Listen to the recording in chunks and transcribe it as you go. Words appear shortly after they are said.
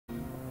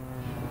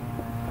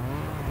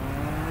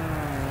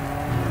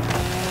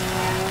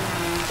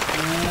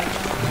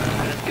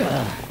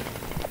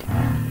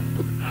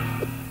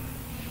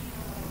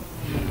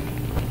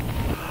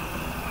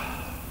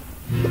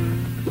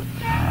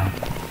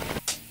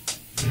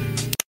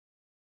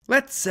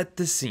Let's set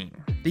the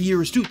scene. The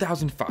year is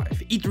 2005.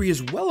 E3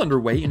 is well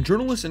underway and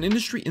journalists and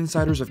industry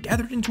insiders have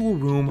gathered into a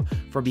room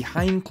for a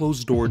behind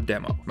closed door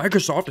demo.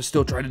 Microsoft is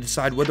still trying to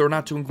decide whether or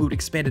not to include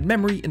expanded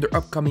memory in their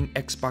upcoming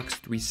Xbox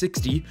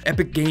 360.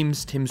 Epic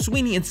Games' Tim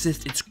Sweeney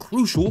insists it's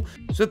crucial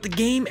so that the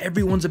game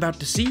everyone's about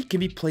to see can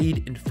be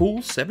played in full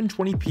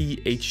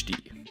 720p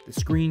HD. The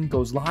screen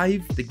goes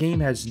live, the game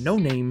has no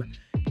name,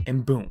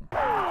 and boom.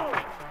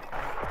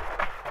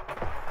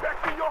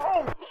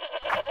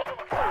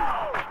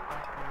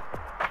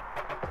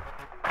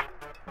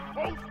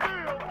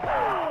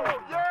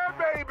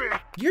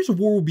 Gears of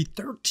War will be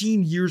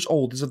 13 years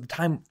old as of the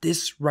time of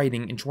this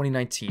writing in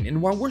 2019,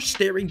 and while we're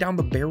staring down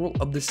the barrel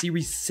of the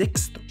series'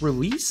 6th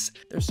release,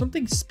 there's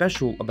something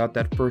special about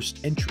that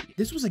first entry.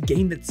 This was a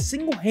game that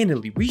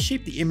single-handedly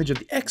reshaped the image of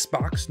the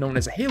Xbox, known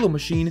as a Halo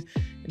machine,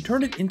 and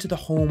turned it into the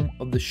home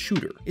of the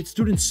shooter. It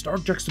stood in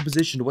stark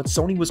juxtaposition to what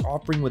Sony was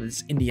offering with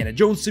its Indiana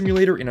Jones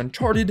simulator in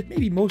Uncharted.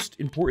 Maybe most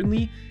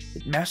importantly,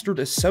 it mastered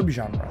a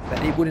subgenre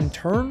that it would in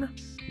turn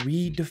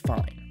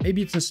redefine.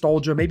 Maybe it's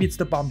nostalgia, maybe it's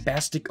the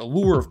bombastic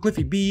allure of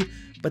Cliffy B,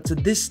 but to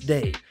this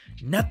day,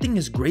 nothing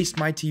has graced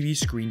my TV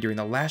screen during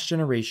the last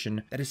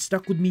generation that has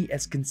stuck with me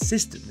as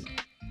consistently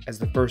as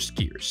the first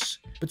Gears.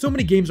 But so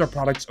many games are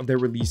products of their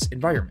release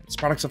environments,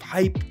 products of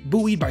hype,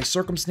 buoyed by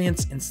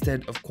circumstance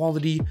instead of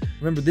quality.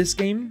 Remember this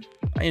game?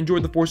 I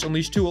enjoyed The Force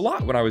Unleashed 2 a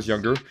lot when I was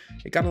younger.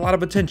 It got a lot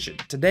of attention.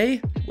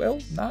 Today, well,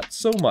 not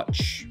so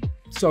much.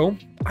 So,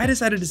 I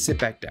decided to sit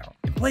back down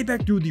and play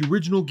back through the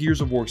original Gears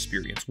of War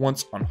experience,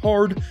 once on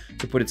hard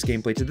to put its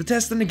gameplay to the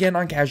test, and again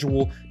on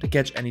casual to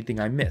catch anything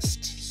I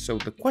missed. So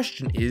the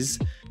question is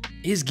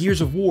Gears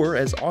of War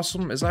as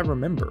awesome as I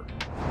remember?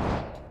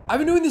 I've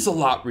been doing this a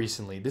lot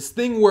recently, this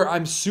thing where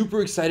I'm super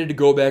excited to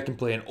go back and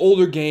play an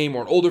older game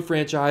or an older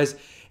franchise,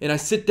 and I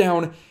sit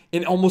down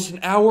and almost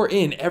an hour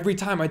in, every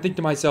time I think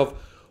to myself,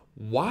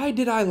 why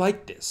did I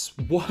like this?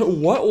 What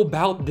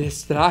about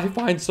this that I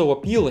find so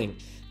appealing?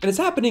 And it's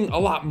happening a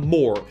lot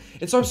more.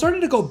 And so I'm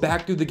starting to go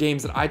back through the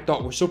games that I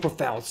thought were so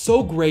profound,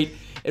 so great,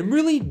 and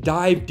really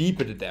dive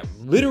deep into them.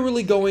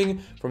 Literally going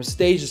from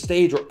stage to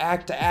stage, or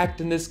act to act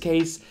in this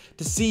case,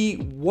 to see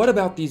what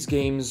about these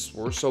games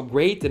were so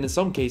great, and in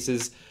some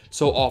cases,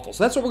 so awful.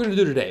 So that's what we're gonna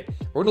do today.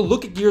 We're gonna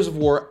look at Gears of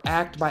War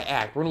act by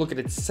act. We're gonna look at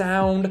its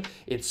sound,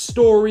 its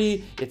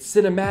story, its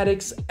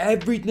cinematics,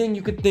 everything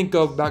you could think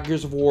of about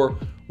Gears of War,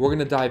 we're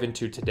gonna dive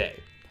into today.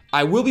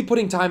 I will be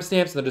putting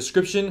timestamps in the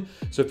description,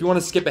 so if you want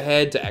to skip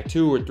ahead to Act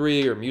 2 or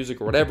 3 or music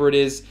or whatever it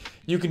is,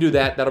 you can do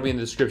that. That'll be in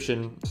the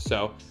description.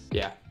 So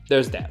yeah,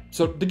 there's that.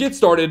 So to get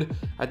started,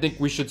 I think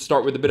we should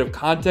start with a bit of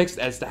context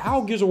as to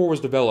how Gears of War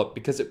was developed,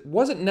 because it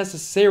wasn't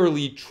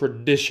necessarily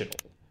traditional.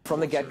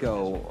 From the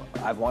get-go,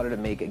 I've wanted to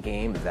make a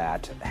game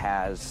that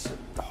has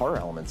horror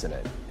elements in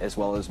it, as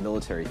well as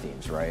military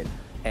themes, right?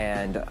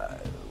 And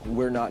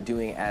we're not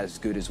doing as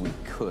good as we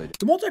could.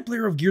 The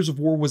multiplayer of Gears of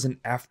War was an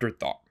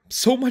afterthought.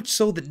 So much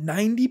so that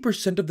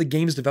 90% of the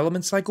game's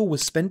development cycle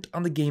was spent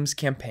on the game's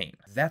campaign.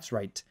 That's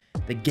right,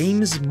 the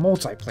game's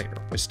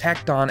multiplayer was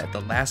tacked on at the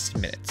last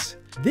minute.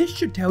 This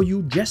should tell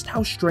you just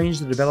how strange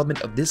the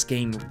development of this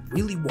game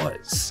really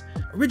was.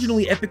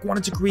 Originally, Epic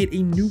wanted to create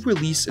a new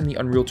release in the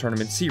Unreal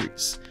Tournament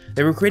series.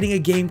 They were creating a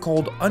game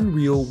called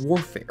Unreal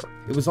Warfare.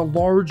 It was a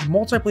large,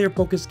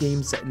 multiplayer-focused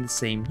game set in the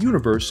same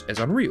universe as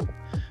Unreal.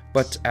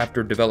 But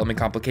after development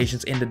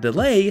complications and a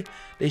delay,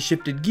 they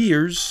shifted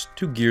gears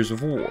to Gears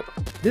of War.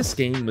 This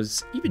game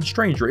was even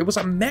stranger. It was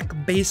a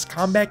mech-based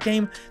combat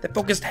game that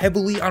focused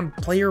heavily on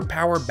player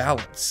power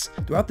balance.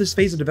 Throughout this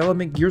phase of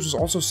development, Gears was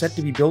also set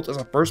to be built as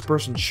a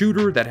first-person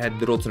shooter that had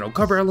little to no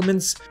cover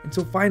elements,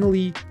 until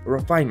finally, a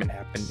refinement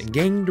happened, and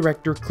game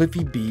director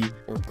Cliffy B,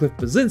 or Cliff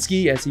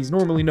Bleszinski as he's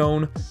normally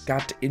known,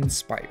 got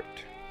inspired.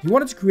 He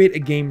wanted to create a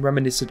game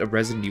reminiscent of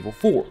Resident Evil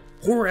 4,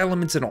 horror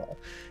elements and all,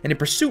 and in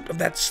pursuit of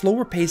that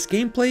slower-paced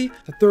gameplay,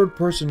 the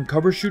third-person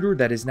cover shooter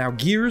that is now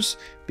Gears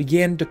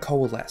began to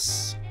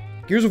coalesce.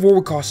 Gears of War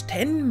would cost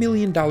 $10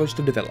 million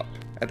to develop.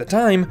 At the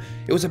time,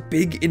 it was a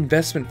big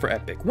investment for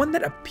Epic, one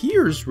that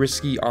appears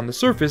risky on the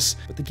surface,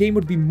 but the game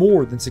would be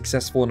more than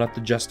successful enough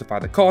to justify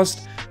the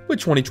cost with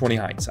 2020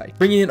 hindsight,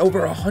 bringing in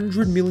over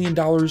 $100 million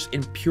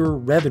in pure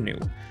revenue,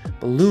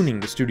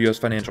 ballooning the studio's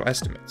financial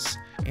estimates,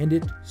 and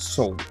it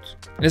sold.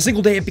 In a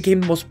single day, it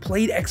became the most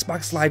played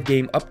Xbox Live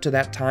game up to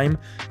that time,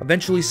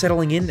 eventually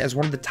settling in as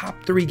one of the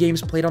top 3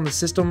 games played on the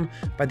system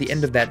by the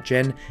end of that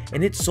gen,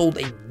 and it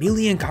sold 1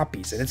 million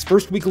copies in its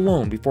first week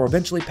alone, before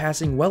eventually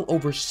passing well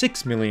over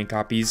 6 million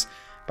copies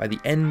by the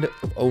end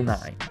of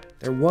 2009.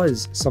 There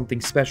was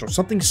something special,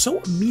 something so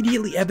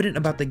immediately evident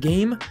about the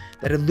game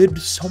that it lived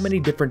so many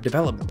different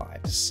development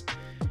lives.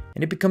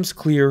 And it becomes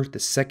clear the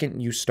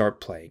second you start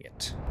playing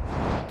it.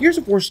 Gears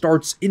of War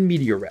starts in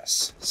medias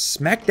res,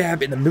 smack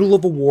dab in the middle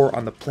of a war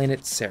on the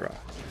planet Sera.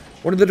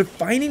 One of the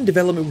defining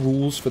development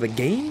rules for the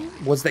game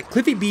was that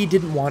Cliffy B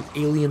didn't want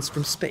aliens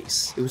from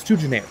space. It was too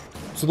generic.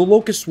 So the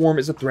Locust Swarm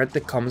is a threat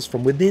that comes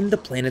from within the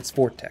planet's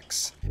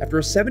vortex. After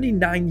a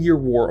 79-year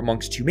war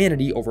amongst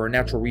humanity over a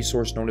natural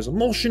resource known as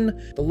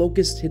emulsion, the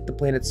Locusts hit the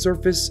planet's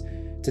surface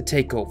to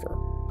take over.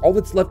 All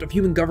that's left of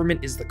human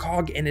government is the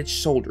cog and its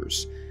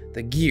shoulders,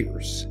 the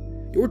gears.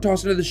 You're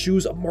tossed into the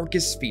shoes of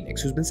Marcus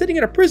Phoenix, who's been sitting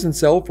in a prison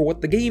cell for what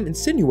the game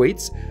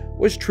insinuates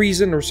was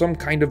treason or some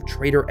kind of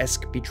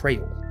traitor-esque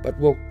betrayal, but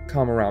we'll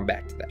come around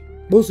back to that.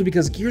 Mostly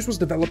because Gears was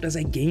developed as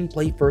a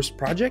gameplay-first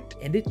project,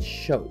 and it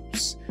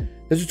shows.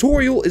 The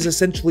tutorial is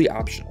essentially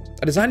optional,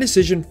 a design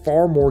decision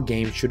far more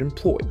games should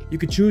employ. You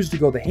could choose to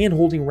go the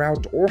hand-holding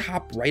route or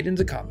hop right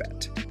into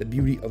combat. The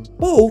beauty of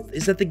both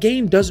is that the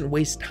game doesn't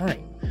waste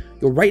time.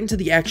 You'll right into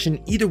the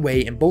action either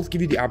way, and both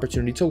give you the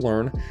opportunity to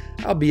learn,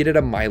 albeit at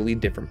a mildly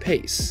different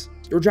pace.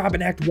 Your job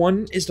in Act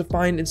 1 is to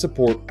find and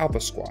support Alpha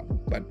Squad,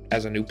 but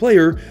as a new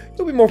player,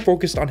 you'll be more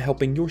focused on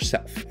helping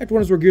yourself. Act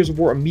 1 is where Gears of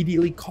War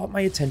immediately caught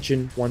my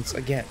attention once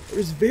again. There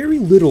is very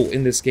little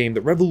in this game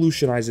that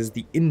revolutionizes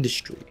the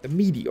industry, the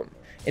medium,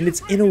 and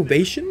its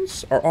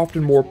innovations are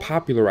often more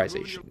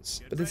popularizations,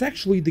 but that's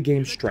actually the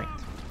game's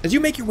strength. As you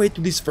make your way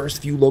through these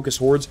first few Locust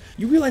Hordes,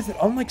 you realize that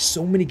unlike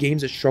so many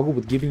games that struggle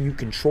with giving you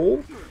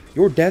control,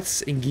 your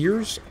deaths in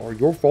Gears are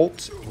your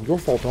fault and your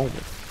fault only.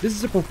 This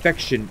is a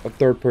perfection of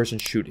third-person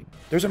shooting.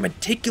 There's a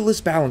meticulous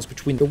balance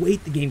between the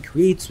weight the game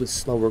creates with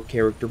slower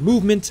character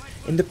movement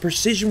and the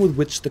precision with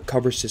which the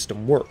cover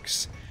system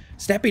works.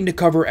 Snapping to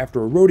cover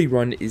after a roadie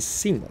run is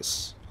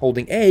seamless.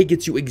 Holding A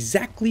gets you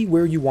exactly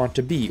where you want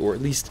to be, or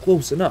at least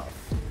close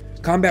enough.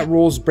 Combat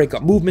rolls break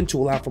up movement to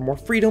allow for more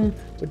freedom,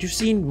 but you've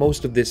seen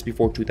most of this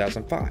before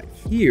 2005.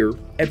 Here,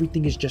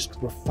 everything is just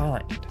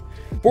refined.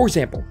 For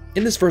example,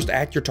 in this first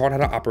act, you're taught how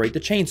to operate the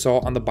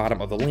chainsaw on the bottom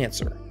of the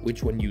Lancer,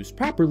 which when used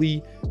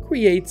properly,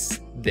 creates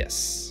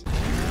this.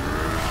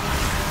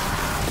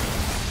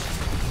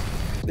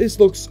 This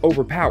looks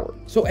overpowered,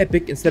 so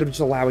Epic, instead of just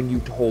allowing you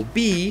to hold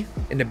B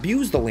and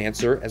abuse the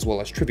Lancer, as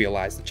well as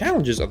trivialize the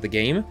challenges of the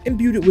game,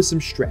 imbued it with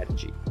some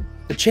strategy.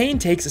 The chain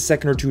takes a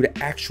second or two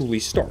to actually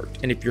start,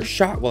 and if you're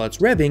shot while it's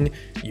revving,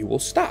 you will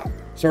stop.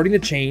 Starting the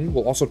chain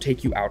will also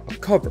take you out of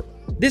cover.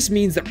 This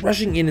means that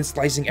rushing in and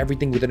slicing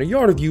everything within a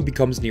yard of you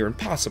becomes near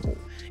impossible,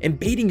 and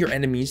baiting your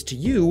enemies to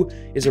you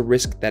is a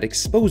risk that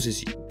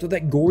exposes you, so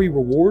that gory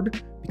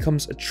reward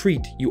becomes a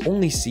treat you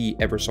only see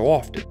ever so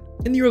often.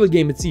 In the early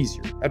game, it's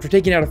easier. After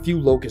taking out a few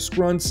Locust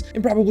grunts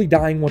and probably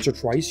dying once or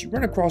twice, you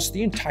run across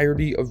the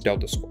entirety of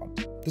Delta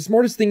Squad. The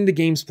smartest thing the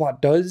game's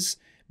plot does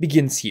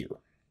begins here.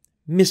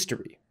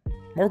 Mystery.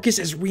 Marcus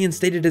is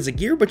reinstated as a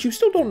Gear, but you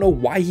still don't know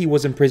why he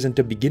was in prison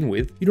to begin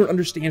with. You don't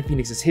understand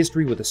Phoenix's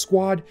history with the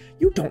squad.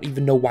 You don't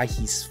even know why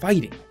he's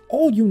fighting.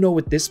 All you know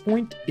at this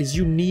point is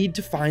you need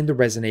to find the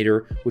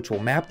resonator, which will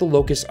map the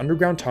Locust's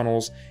underground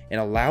tunnels and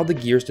allow the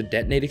Gears to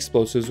detonate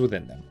explosives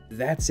within them.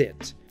 That's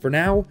it. For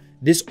now,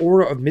 this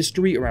aura of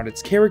mystery around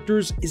its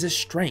characters is a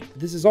strength.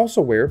 This is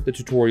also where the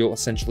tutorial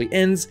essentially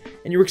ends,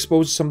 and you're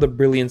exposed to some of the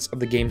brilliance of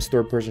the game's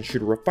third-person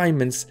shooter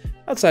refinements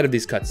outside of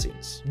these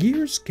cutscenes.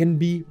 Gears can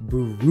be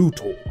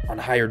brutal on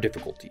higher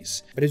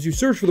difficulties, but as you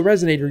search for the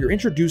resonator, you're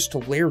introduced to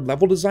layered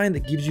level design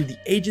that gives you the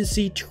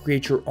agency to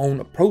create your own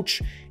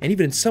approach, and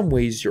even in some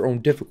ways, your own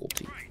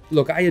difficulty.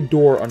 Look, I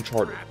adore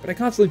Uncharted, but I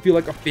constantly feel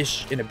like a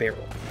fish in a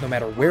barrel. No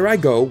matter where I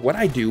go, what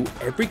I do,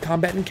 every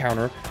combat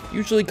encounter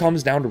usually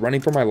comes down to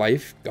running for my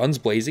life, guns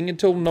blazing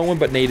until no one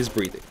but Nate is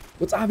breathing.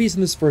 What's obvious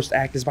in this first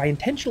act is by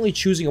intentionally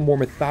choosing a more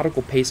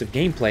methodical pace of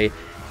gameplay,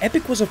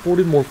 Epic was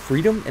afforded more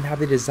freedom in how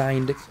they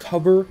designed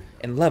cover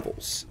and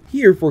levels.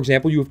 Here, for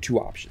example, you have two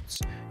options.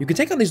 You can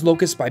take on these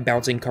Locusts by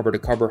bouncing cover to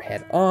cover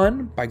head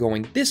on, by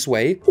going this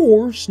way,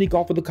 or sneak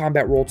off with a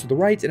combat roll to the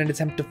right in an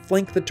attempt to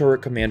flank the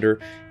turret commander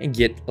and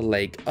get a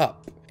leg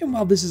up. And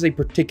while this is a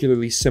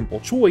particularly simple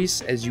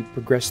choice, as you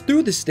progress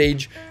through this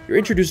stage, you're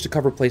introduced to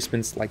cover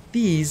placements like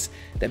these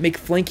that make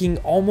flanking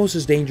almost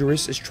as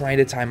dangerous as trying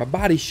to time a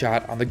body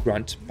shot on the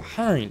grunt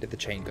behind the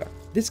chain gun.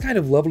 This kind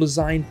of level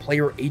design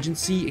player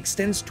agency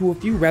extends to a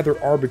few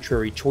rather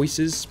arbitrary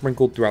choices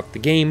sprinkled throughout the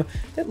game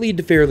that lead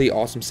to fairly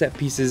awesome set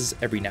pieces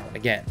every now and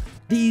again.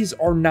 These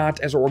are not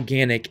as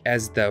organic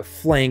as the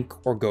flank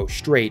or go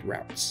straight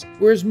routes.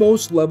 Whereas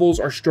most levels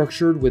are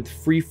structured with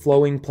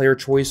free-flowing player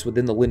choice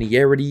within the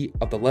linearity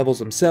of the levels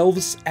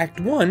themselves, Act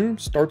 1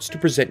 starts to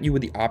present you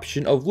with the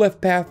option of left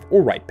path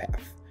or right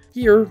path.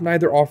 Here,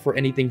 neither offer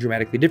anything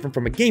dramatically different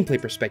from a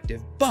gameplay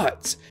perspective,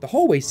 but the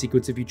hallway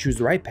sequence, if you choose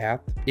the right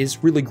path,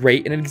 is really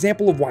great and an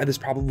example of why this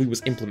probably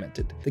was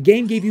implemented. The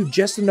game gave you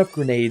just enough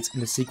grenades in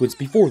the sequence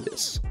before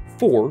this,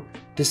 4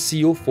 to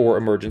seal 4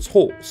 emergence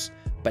holes,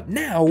 but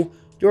now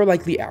you're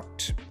likely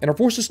out, and are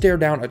forced to stare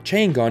down a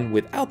chain gun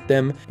without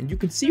them, and you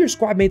can see your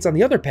squad mates on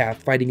the other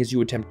path fighting as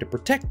you attempt to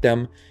protect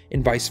them,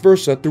 and vice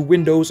versa through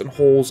windows and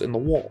holes in the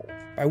wall.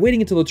 By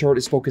waiting until the turret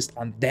is focused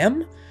on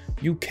them,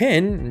 you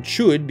can and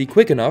should be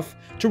quick enough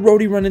to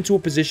roadie run into a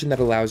position that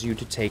allows you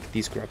to take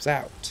these grubs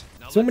out.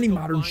 So many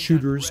modern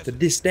shooters to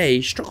this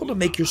day struggle to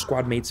make your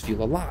squad mates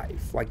feel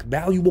alive, like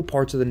valuable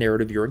parts of the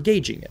narrative you're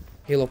engaging in.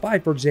 Halo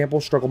 5, for example,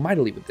 struggled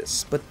mightily with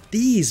this, but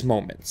these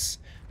moments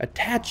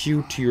attach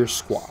you to your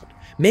squad,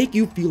 make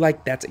you feel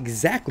like that's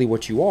exactly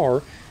what you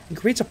are, and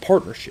creates a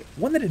partnership,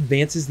 one that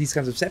advances these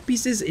kinds of set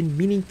pieces in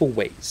meaningful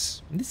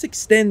ways. And this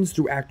extends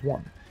through Act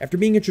 1. After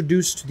being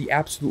introduced to the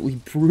absolutely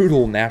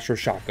brutal Nashor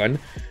shotgun,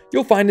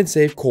 you'll find and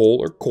save Cole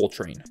or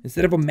Coltrane.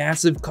 Instead of a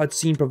massive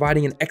cutscene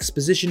providing an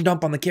exposition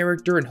dump on the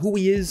character and who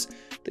he is,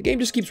 the game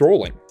just keeps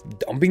rolling,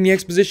 dumping the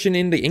exposition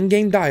in the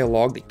in-game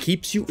dialogue that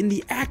keeps you in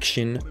the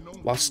action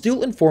while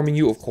still informing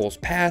you of Cole's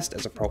past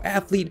as a pro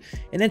athlete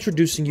and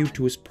introducing you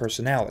to his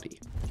personality.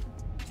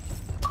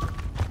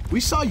 We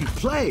saw you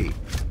play.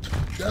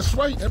 That's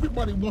right,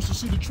 everybody wants to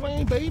see the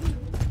train, baby.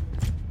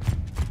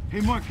 Hey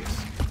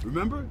Marcus,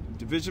 remember?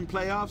 Division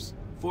playoffs,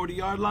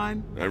 40-yard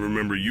line? I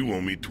remember you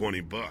owe me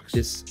 $20.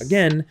 This,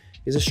 again,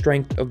 is a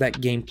strength of that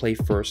gameplay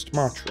first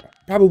mantra.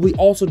 Probably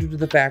also due to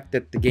the fact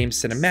that the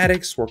game's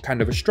cinematics were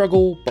kind of a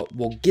struggle, but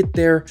we'll get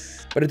there,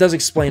 but it does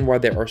explain why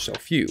there are so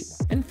few.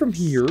 And from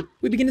here,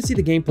 we begin to see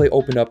the gameplay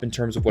open up in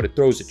terms of what it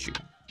throws at you.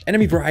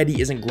 Enemy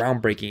variety isn't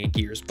groundbreaking in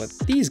Gears, but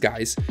these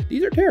guys,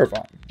 these are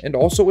terrifying, and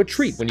also a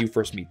treat when you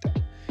first meet them.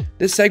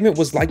 This segment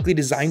was likely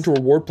designed to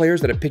reward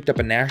players that had picked up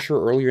a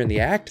Nashor earlier in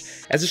the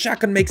act, as the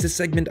shotgun makes this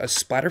segment a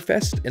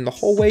splatterfest in the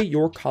hallway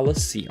your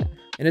Coliseum.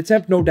 An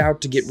attempt, no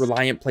doubt, to get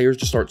Reliant players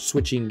to start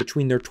switching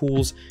between their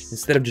tools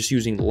instead of just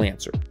using the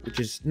Lancer, which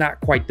is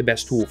not quite the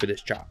best tool for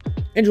this job.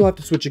 And you'll have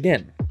to switch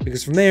again,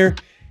 because from there,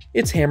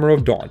 it's Hammer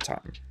of Dawn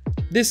time.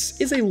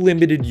 This is a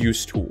limited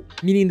use tool,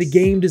 meaning the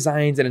game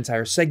designs an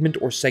entire segment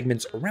or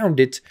segments around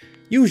it,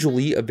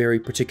 usually a very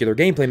particular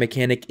gameplay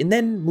mechanic, and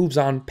then moves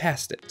on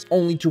past it,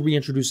 only to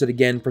reintroduce it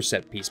again for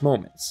set-piece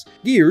moments.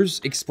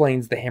 Gears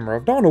explains the Hammer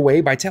of Dawn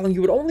away by telling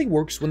you it only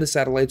works when the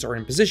satellites are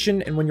in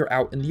position and when you're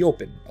out in the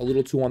open. A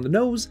little too on the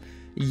nose?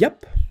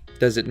 Yep.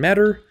 Does it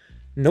matter?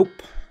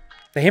 Nope.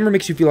 The hammer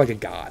makes you feel like a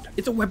god.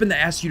 It's a weapon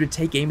that asks you to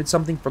take aim at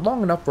something for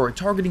long enough for a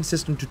targeting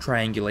system to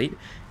triangulate,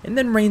 and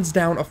then rains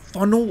down a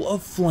funnel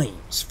of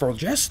flames for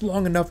just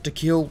long enough to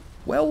kill,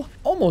 well,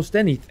 almost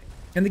anything.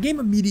 And the game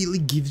immediately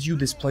gives you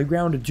this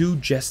playground to do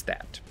just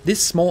that.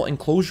 This small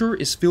enclosure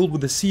is filled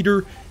with a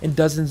cedar and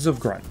dozens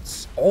of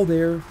grunts, all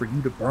there for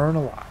you to burn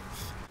alive.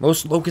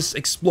 Most locusts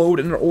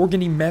explode in an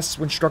organy mess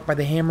when struck by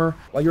the hammer,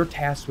 while you're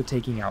tasked with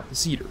taking out the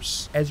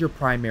cedars as your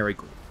primary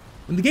goal.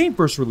 When the game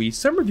first released,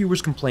 some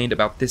reviewers complained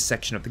about this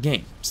section of the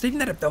game, stating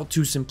that it felt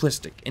too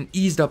simplistic and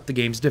eased up the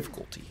game's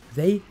difficulty.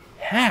 They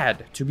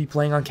had to be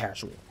playing on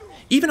casual.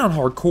 Even on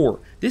hardcore,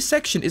 this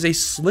section is a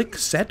slick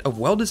set of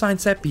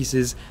well-designed set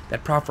pieces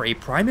that proffer a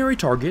primary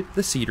target,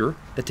 the cedar,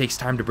 that takes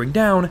time to bring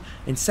down,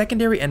 and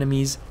secondary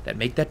enemies that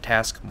make that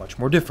task much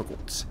more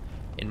difficult.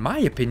 In my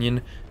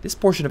opinion, this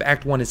portion of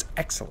Act 1 is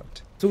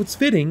excellent. So it's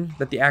fitting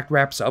that the act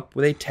wraps up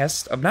with a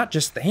test of not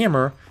just the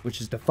hammer,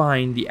 which is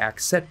defined the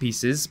act's set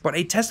pieces, but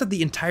a test of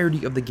the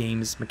entirety of the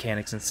game's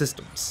mechanics and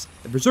systems.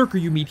 The Berserker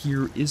you meet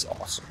here is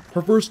awesome.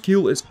 Her first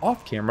kill is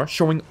off camera,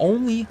 showing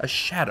only a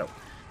shadow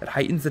that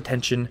heightens the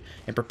tension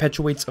and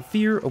perpetuates a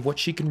fear of what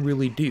she can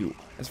really do.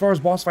 As far as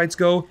boss fights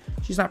go,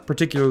 she's not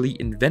particularly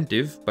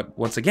inventive, but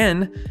once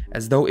again,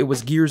 as though it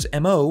was Gears'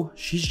 MO,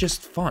 she's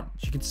just fun.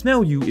 She can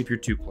smell you if you're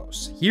too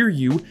close, hear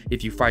you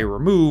if you fire or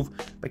move,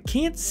 but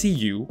can't see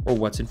you or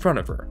what's in front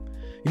of her.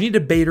 You need to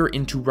bait her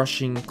into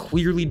rushing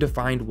clearly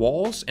defined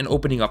walls and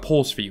opening up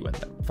holes for you in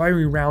them.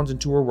 Firing rounds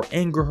into her will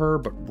anger her,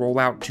 but roll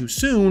out too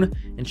soon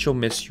and she'll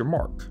miss your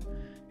mark.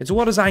 It's a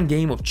well-designed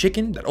game of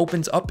chicken that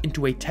opens up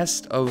into a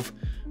test of,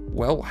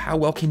 well, how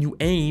well can you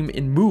aim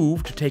and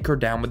move to take her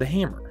down with a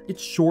hammer?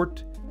 It's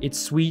short, it's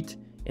sweet,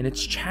 and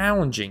it's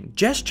challenging,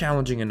 just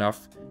challenging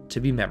enough to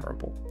be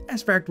memorable.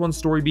 As for Act 1's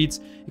story beats,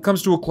 it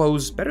comes to a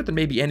close better than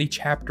maybe any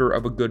chapter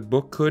of a good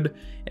book could,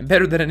 and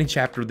better than any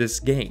chapter of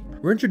this game.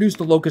 We're introduced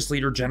to Locust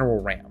leader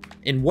General Ram,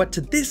 in what to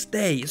this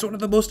day is one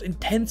of the most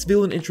intense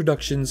villain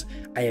introductions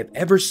I have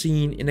ever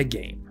seen in a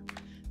game.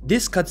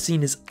 This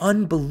cutscene is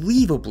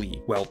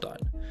unbelievably well done.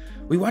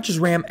 We watch as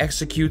Ram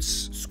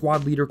executes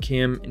squad leader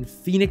Kim and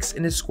Phoenix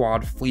and his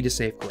squad flee to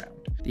safe ground.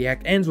 The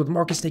act ends with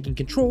Marcus taking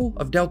control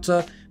of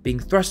Delta, being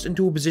thrust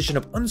into a position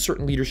of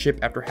uncertain leadership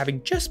after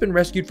having just been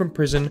rescued from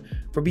prison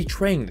for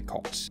betraying the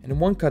cause. And in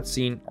one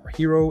cutscene, our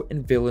hero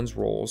and villain's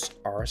roles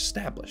are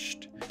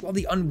established. While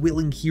the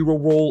unwilling hero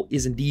role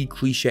is indeed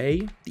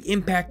cliche, the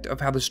impact of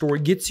how the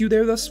story gets you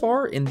there thus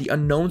far and the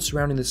unknown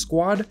surrounding the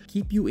squad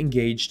keep you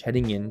engaged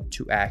heading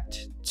into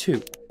Act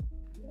 2.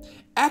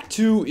 Act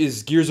 2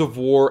 is Gears of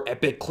War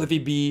epic Cliffy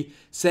B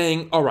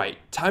saying, alright,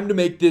 time to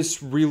make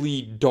this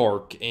really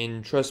dark,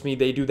 and trust me,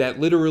 they do that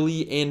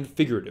literally and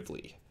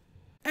figuratively.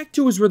 Act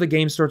 2 is where the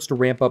game starts to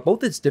ramp up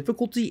both its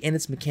difficulty and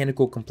its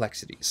mechanical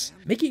complexities.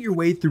 Making your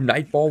way through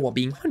Nightfall while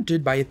being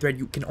hunted by a threat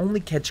you can only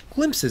catch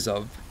glimpses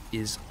of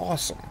is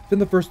awesome. Then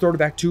the first third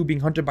of Act 2 being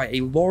hunted by a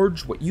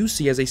large, what you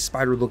see as a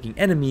spider-looking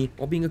enemy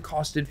while being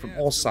accosted from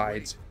all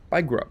sides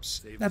by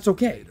Grubbs. That's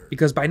okay,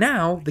 because by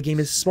now, the game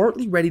is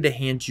smartly ready to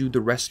hand you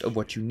the rest of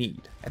what you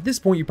need. At this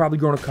point, you've probably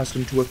grown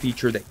accustomed to a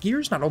feature that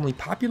Gears not only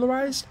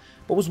popularized,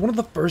 but was one of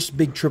the first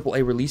big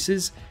AAA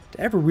releases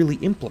to ever really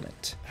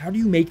implement. How do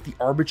you make the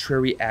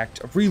arbitrary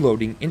act of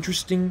reloading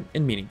interesting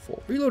and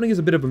meaningful? Reloading is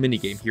a bit of a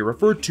minigame here,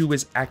 referred to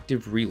as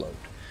active reload.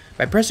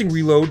 By pressing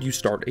reload, you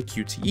start a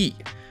QTE.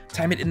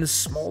 Time it in the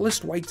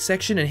smallest white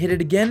section and hit it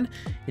again,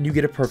 and you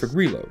get a perfect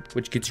reload,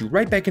 which gets you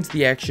right back into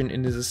the action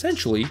and is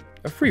essentially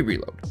a free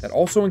reload. That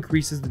also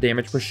increases the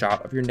damage per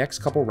shot of your next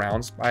couple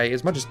rounds by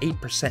as much as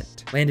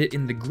 8%. Land it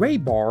in the gray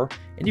bar,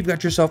 and you've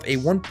got yourself a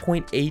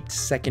 1.8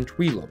 second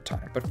reload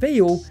time, but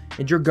fail,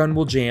 and your gun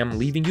will jam,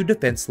 leaving you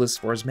defenseless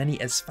for as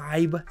many as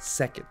 5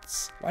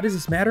 seconds. Why does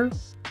this matter?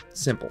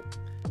 Simple.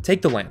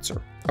 Take the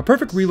Lancer. A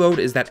perfect reload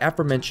is that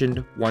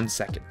aforementioned 1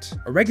 second.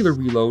 A regular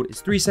reload is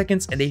 3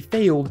 seconds, and a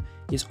failed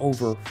is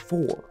over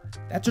 4.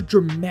 That's a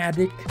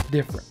dramatic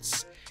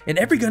difference. And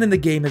every gun in the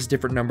game has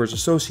different numbers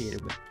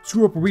associated with it.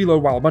 Screw up a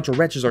reload while a bunch of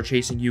wretches are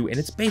chasing you, and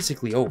it's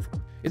basically over.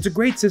 It's a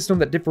great system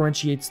that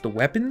differentiates the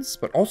weapons,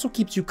 but also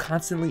keeps you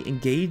constantly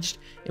engaged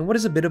in what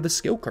is a bit of a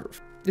skill curve.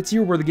 It's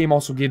here where the game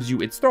also gives you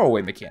its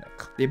throwaway mechanic,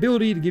 the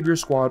ability to give your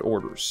squad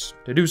orders.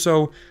 To do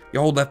so, you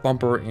hold left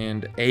bumper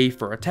and A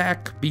for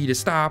attack, B to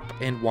stop,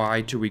 and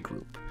Y to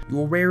regroup. You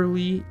will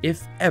rarely,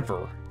 if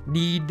ever,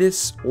 need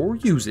this or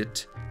use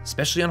it,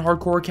 especially on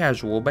hardcore or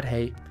casual, but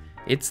hey,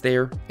 it's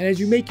there. And as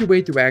you make your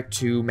way through Act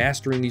 2,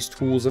 mastering these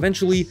tools,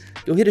 eventually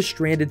you'll hit a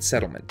stranded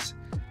settlement.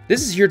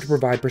 This is here to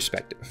provide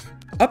perspective.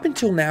 Up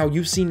until now,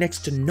 you've seen next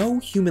to no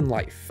human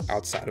life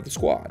outside of the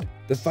squad.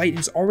 The fight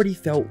has already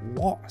felt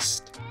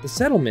lost. The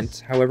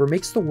settlement, however,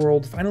 makes the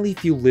world finally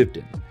feel lived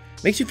in.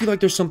 Makes you feel like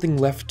there's something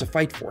left to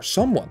fight for,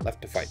 someone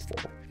left to fight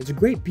for. It's a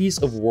great piece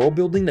of world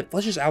building that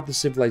fleshes out the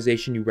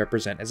civilization you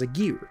represent as a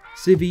gear.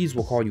 Civvies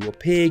will call you a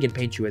pig and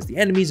paint you as the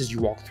enemies as you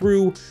walk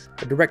through,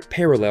 a direct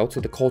parallel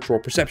to the cultural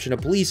perception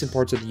of police in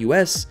parts of the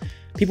US.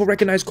 People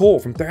recognize Cole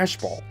from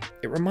Thrashball.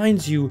 It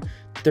reminds you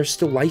that there's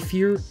still life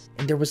here,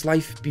 and there was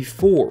life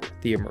before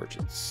the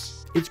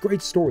emergence. It's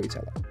great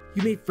storytelling.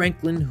 You made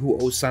Franklin,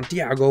 who owes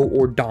Santiago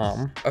or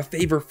Dom a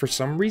favor for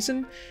some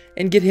reason,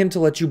 and get him to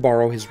let you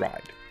borrow his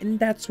ride. And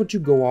that's what you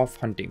go off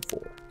hunting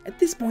for. At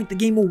this point, the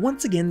game will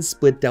once again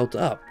split Delta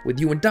up, with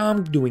you and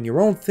Dom doing your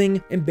own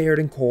thing, and Baird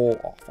and Cole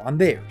off on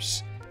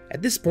theirs.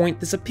 At this point,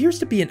 this appears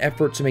to be an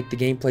effort to make the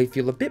gameplay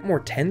feel a bit more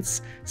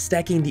tense,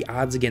 stacking the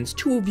odds against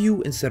 2 of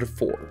you instead of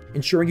 4,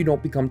 ensuring you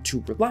don't become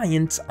too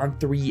reliant on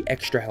 3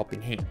 extra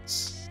helping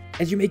hands.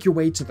 As you make your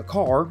way to the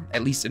car,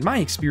 at least in my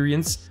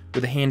experience,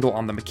 with a handle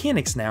on the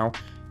mechanics now,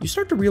 you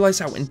start to realize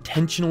how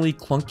intentionally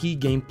clunky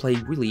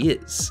gameplay really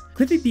is.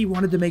 Cliffy B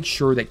wanted to make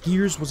sure that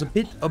Gears was a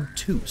bit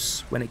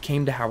obtuse when it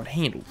came to how it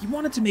handled. He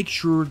wanted to make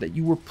sure that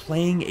you were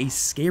playing a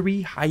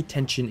scary,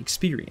 high-tension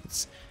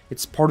experience.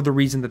 It's part of the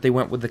reason that they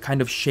went with the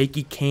kind of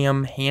shaky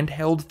cam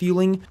handheld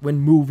feeling when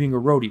moving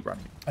or roadie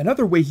running.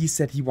 Another way he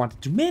said he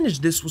wanted to manage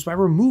this was by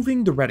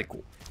removing the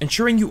reticle,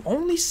 ensuring you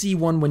only see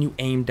one when you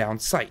aim down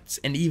sights,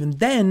 and even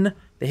then,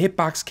 the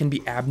hitbox can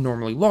be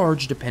abnormally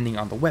large depending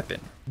on the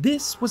weapon.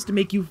 This was to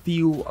make you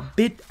feel a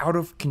bit out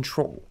of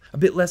control, a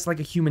bit less like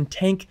a human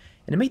tank,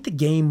 and to make the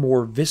game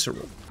more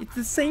visceral. It's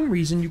the same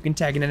reason you can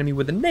tag an enemy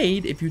with a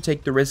nade if you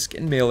take the risk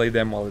and melee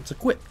them while it's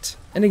equipped.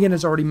 And again,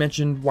 as already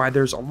mentioned, why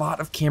there's a lot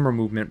of camera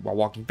movement while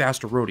walking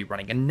fast or roadie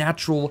running, and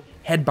natural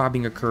head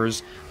bobbing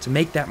occurs to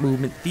make that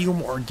movement feel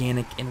more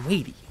organic and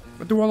weighty.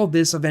 But through all of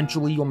this,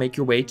 eventually you'll make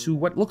your way to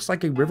what looks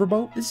like a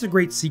riverboat. This is a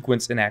great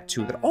sequence in Act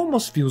 2 that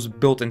almost feels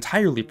built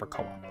entirely for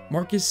co-op.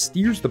 Marcus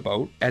steers the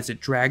boat as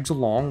it drags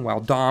along while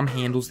Dom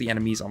handles the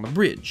enemies on the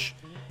bridge.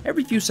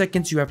 Every few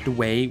seconds you have to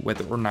weigh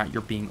whether or not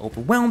you're being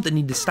overwhelmed and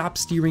need to stop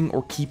steering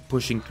or keep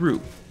pushing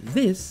through.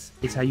 This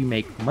is how you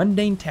make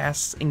mundane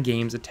tasks and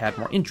games a tad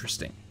more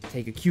interesting.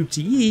 Take a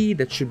QTE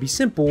that should be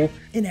simple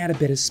and add a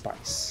bit of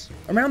spice.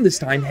 Around this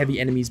time, heavy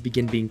enemies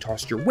begin being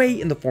tossed your way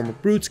in the form of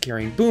brutes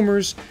carrying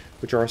boomers,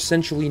 which are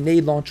essentially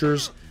nade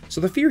launchers, so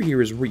the fear here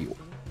is real.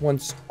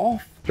 Once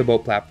off the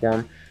boat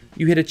platform,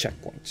 you hit a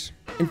checkpoint.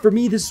 And for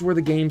me, this is where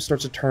the game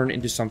starts to turn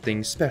into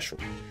something special.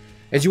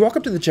 As you walk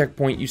up to the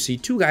checkpoint, you see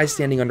 2 guys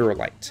standing under a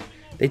light.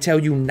 They tell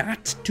you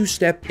not to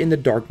step in the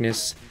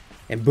darkness,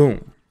 and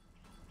boom.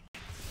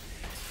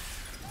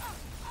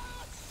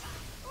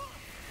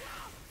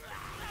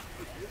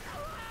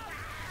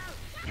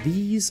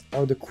 These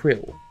are the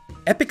Krill.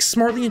 Epic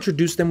smartly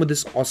introduced them with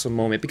this awesome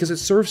moment because it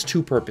serves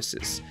 2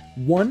 purposes.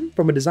 One,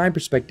 from a design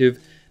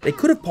perspective, they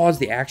could have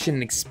paused the action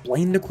and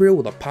explained the Krill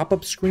with a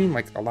pop-up screen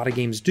like a lot of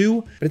games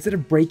do, but instead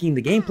of breaking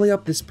the gameplay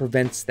up, this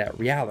prevents that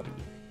reality.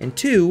 And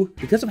 2,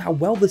 because of how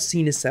well the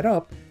scene is set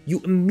up,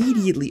 you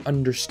immediately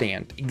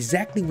understand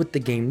exactly what the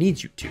game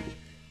needs you to.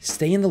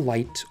 Stay in the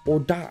light or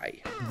die.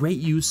 Great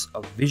use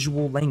of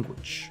visual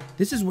language.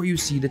 This is where you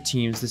see the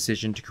team's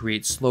decision to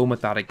create slow,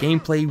 methodic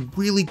gameplay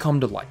really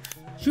come to life.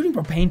 Shooting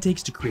propane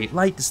tanks to create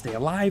light to stay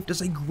alive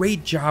does a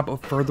great job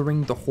of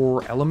furthering the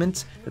horror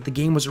element that the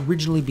game was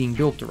originally being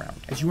built around.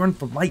 As you run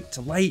from light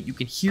to light, you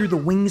can hear the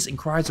wings and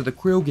cries of the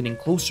Krill getting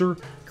closer,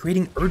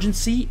 creating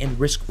urgency and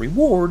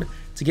risk-reward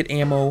to get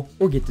ammo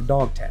or get the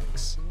dog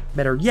tags.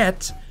 Better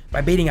yet, by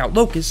baiting out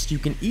locusts, you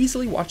can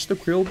easily watch the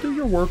krill do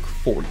your work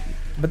for you.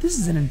 But this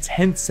is an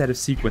intense set of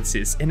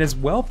sequences, and as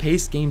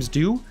well-paced games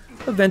do,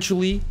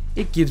 eventually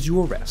it gives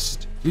you a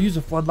rest. You use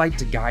a floodlight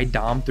to guide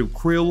Dom through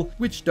krill,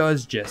 which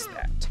does just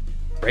that.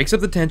 Breaks up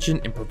the tension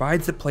and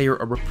provides the player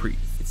a reprieve.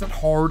 It's not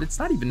hard, it's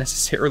not even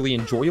necessarily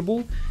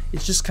enjoyable,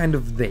 it's just kind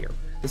of there.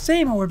 The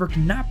same, however,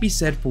 cannot be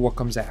said for what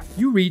comes after.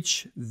 You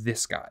reach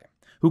this guy,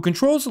 who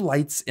controls the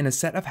lights in a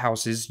set of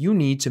houses you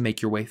need to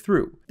make your way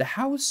through. The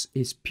house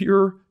is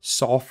pure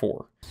Saw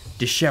 4.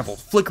 Disheveled,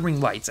 flickering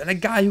lights, and a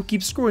guy who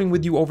keeps screwing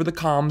with you over the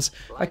comms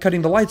by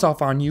cutting the lights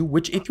off on you,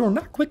 which, if you're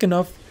not quick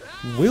enough,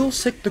 will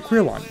sick the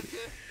krill on you.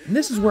 And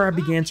this is where I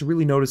began to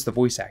really notice the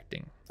voice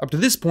acting. Up to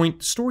this point,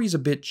 the story is a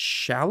bit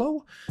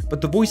shallow,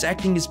 but the voice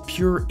acting is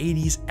pure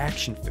 80s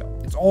action film.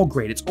 It's all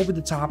great, it's over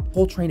the top,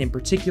 Pole Train in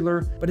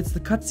particular, but it's the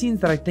cutscenes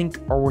that I think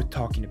are worth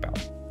talking about.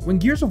 When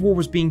Gears of War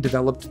was being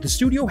developed, the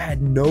studio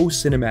had no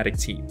cinematic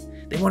team.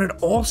 They wanted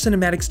all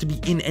cinematics to be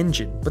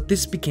in-engine, but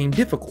this became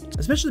difficult,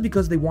 especially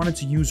because they wanted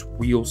to use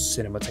real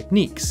cinema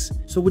techniques.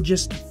 So with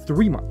just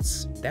 3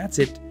 months, that's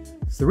it,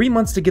 3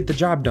 months to get the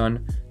job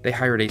done, they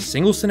hired a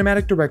single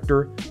cinematic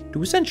director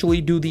to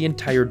essentially do the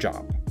entire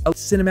job. A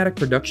cinematic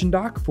production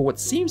doc for what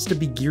seems to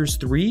be Gears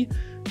 3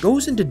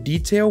 goes into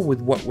detail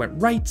with what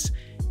went right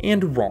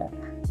and wrong.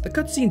 The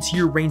cutscenes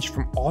here range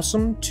from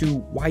awesome to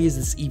why is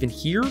this even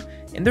here,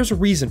 and there's a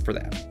reason for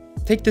that.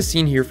 Take this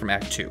scene here from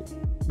Act 2.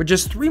 With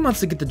just 3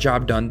 months to get the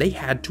job done, they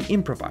had to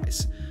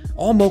improvise.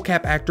 All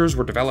mocap actors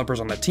were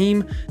developers on the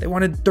team. They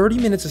wanted 30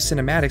 minutes of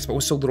cinematics, but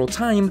with so little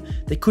time,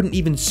 they couldn't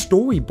even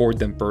storyboard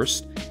them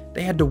first.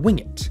 They had to wing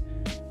it.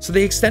 So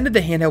they extended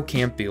the handheld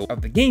cam feel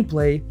of the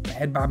gameplay, the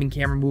head-bobbing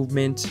camera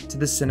movement, to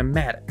the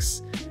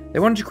cinematics. They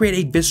wanted to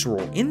create a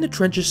visceral,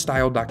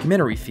 in-the-trenches-style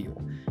documentary feel,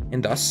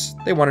 and thus,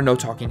 they wanted no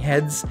talking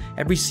heads.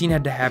 Every scene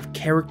had to have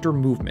character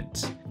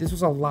movement. This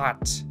was a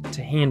lot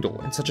to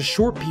handle in such a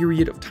short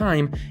period of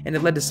time, and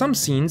it led to some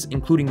scenes,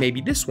 including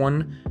maybe this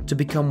one, to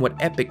become what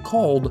Epic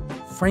called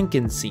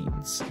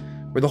Frankenscenes,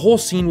 where the whole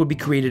scene would be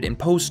created in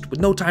post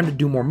with no time to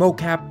do more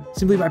mocap,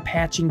 simply by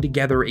patching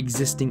together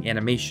existing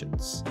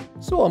animations.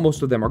 So while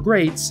most of them are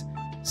great,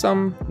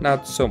 some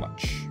not so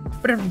much.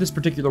 But after this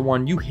particular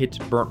one, you hit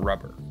burnt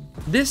rubber.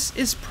 This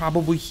is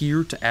probably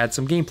here to add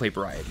some gameplay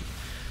variety.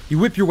 You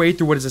whip your way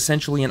through what is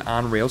essentially an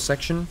on-rail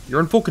section. You're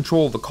in full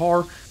control of the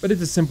car, but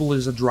it's as simple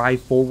as a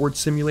drive-forward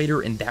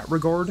simulator in that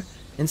regard.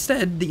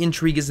 Instead, the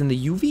intrigue is in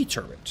the UV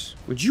turret,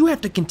 which you have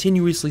to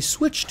continuously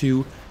switch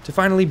to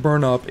finally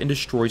burn up and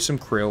destroy some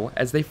krill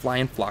as they fly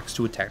in flocks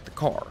to attack the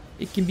car.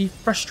 It can be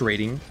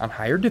frustrating on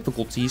higher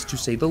difficulties to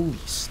say the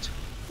least,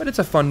 but it's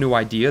a fun new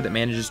idea that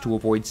manages to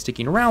avoid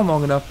sticking around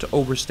long enough to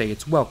overstay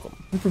its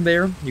welcome. And from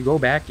there, you go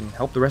back and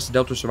help the rest of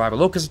Delta survive a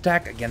locust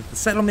attack against the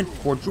settlement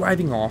before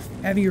driving off,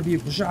 having your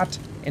vehicle shot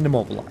and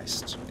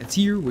immobilized. It's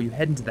here where you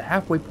head into the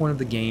halfway point of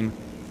the game,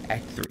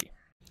 Act 3.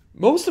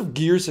 Most of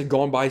Gears had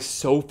gone by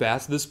so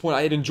fast at this point.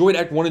 I had enjoyed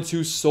Act 1 and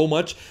 2 so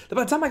much that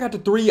by the time I got to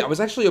 3, I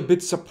was actually a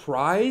bit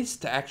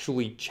surprised to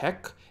actually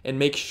check and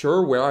make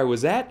sure where I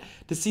was at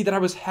to see that I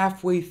was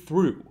halfway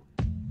through.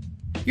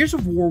 Gears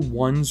of War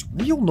 1's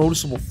real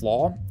noticeable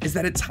flaw is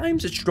that at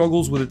times it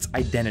struggles with its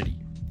identity.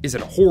 Is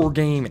it a horror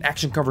game, an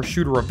action cover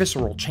shooter, a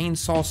visceral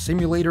chainsaw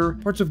simulator?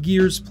 Parts of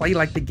Gears play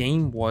like the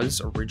game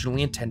was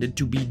originally intended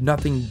to be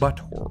nothing but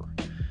horror.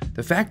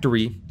 The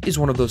Factory is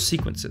one of those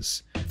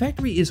sequences. The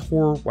Factory is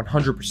horror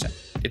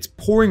 100%. It's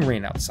pouring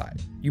rain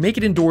outside. You make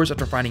it indoors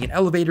after finding an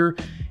elevator,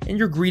 and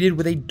you're greeted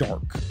with a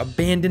dark,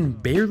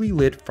 abandoned, barely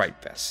lit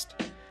fright fest.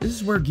 This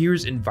is where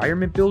Gears'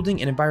 environment building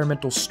and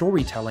environmental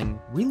storytelling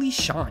really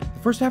shine.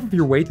 The first half of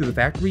your way through the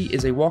factory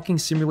is a walking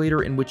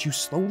simulator in which you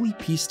slowly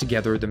piece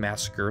together the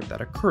massacre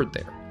that occurred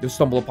there. You'll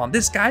stumble upon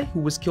this guy who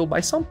was killed by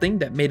something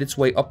that made its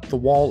way up the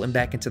wall and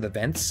back into the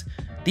vents,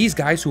 these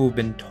guys who have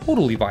been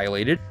totally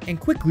violated, and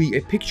quickly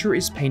a picture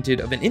is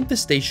painted of an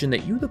infestation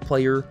that you, the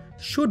player,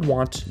 should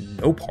want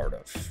no part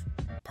of.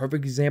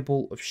 Perfect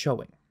example of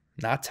showing,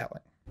 not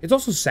telling. It's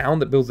also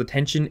sound that builds the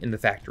tension in the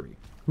factory.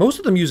 Most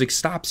of the music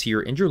stops here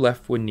and you're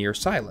left with near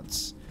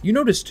silence. You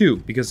notice too,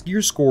 because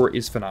Gears' score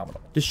is phenomenal.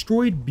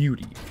 Destroyed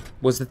Beauty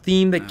was the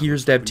theme that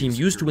Gears' dev team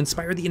used to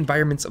inspire the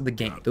environments of the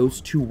game.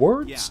 Those two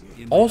words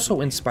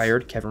also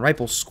inspired Kevin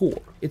Reipel's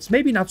score. It's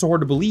maybe not so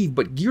hard to believe,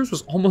 but Gears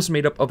was almost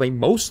made up of a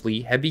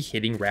mostly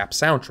heavy-hitting rap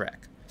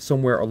soundtrack.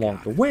 Somewhere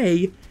along the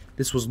way,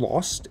 this was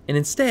lost, and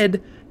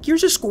instead,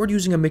 Gears is scored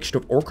using a mixture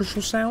of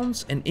orchestral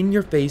sounds and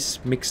in-your-face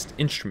mixed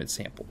instrument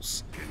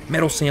samples.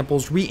 Metal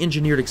samples,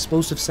 re-engineered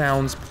explosive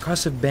sounds,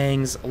 percussive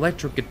bangs,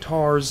 electric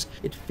guitars.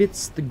 It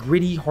fits the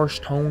gritty, harsh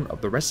tone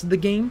of the rest of the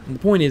game, and the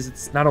point is,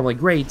 it's not only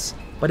great,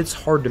 but it's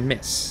hard to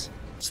miss.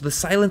 So the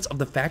silence of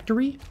the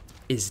factory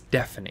is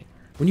deafening.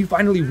 When you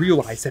finally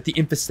realize that the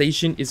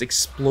infestation is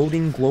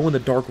exploding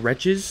glow-in-the-dark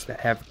wretches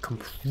that have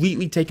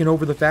completely taken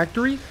over the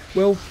factory,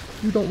 well,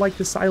 you don't like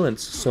the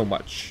silence so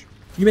much.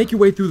 You make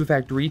your way through the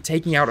factory,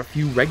 taking out a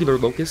few regular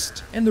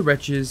locusts and the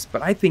wretches,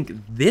 but I think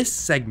this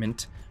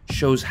segment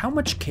shows how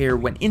much care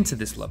went into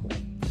this level.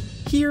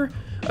 Here,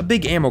 a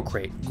big ammo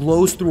crate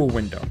glows through a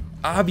window,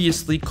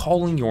 obviously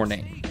calling your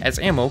name, as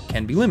ammo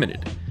can be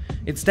limited.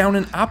 It's down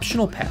an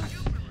optional path.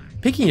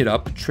 Picking it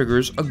up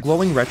triggers a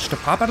glowing wretch to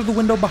pop out of the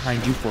window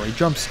behind you for a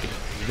jump scare.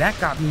 That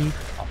got me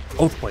on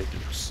both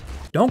playthroughs.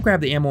 Don't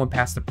grab the ammo and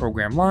pass the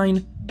program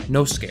line,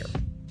 no scare.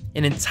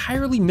 An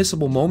entirely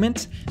missable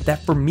moment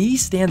that for me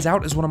stands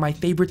out as one of my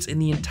favorites in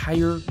the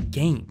entire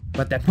game.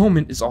 But that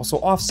moment is also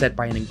offset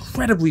by an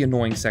incredibly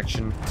annoying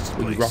section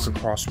where you walk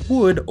across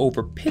wood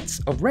over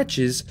pits of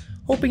wretches,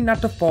 hoping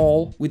not to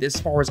fall with,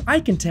 as far as I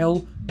can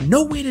tell,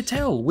 no way to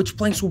tell which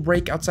planks will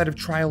break outside of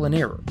trial and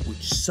error,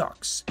 which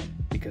sucks.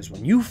 Because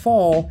when you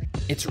fall,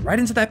 it's right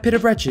into that pit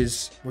of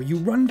wretches where you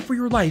run for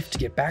your life to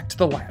get back to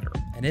the ladder,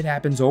 and it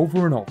happens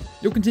over and over.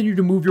 You'll continue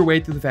to move your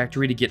way through the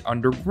factory to get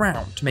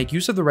underground, to make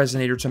use of the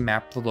resonator to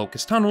map the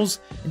locust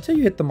tunnels until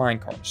you hit the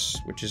minecars,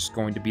 which is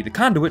going to be the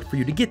conduit for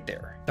you to get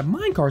there. The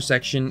minecar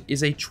section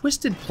is a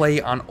twisted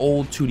play on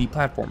old 2D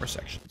platformer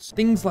sections.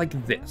 Things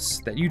like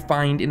this that you'd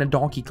find in a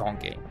Donkey Kong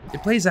game.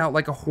 It plays out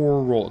like a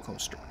horror roller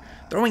coaster,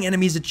 throwing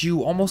enemies at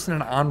you almost in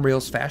an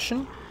on-rails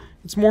fashion.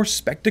 It's more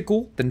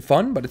spectacle than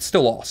fun, but it's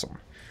still awesome.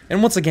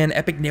 And once again,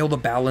 Epic nailed the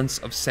balance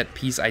of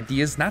set-piece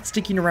ideas, not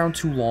sticking around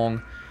too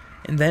long,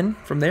 and then,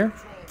 from there,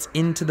 it's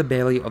into the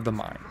belly of the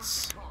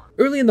mines.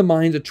 Early in the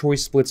mines, a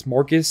choice splits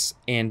Marcus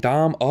and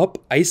Dom up,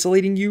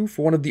 isolating you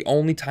for one of the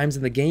only times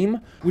in the game,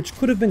 which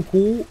could have been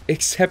cool,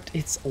 except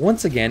it's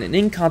once again an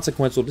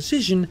inconsequential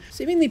decision,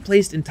 seemingly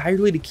placed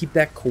entirely to keep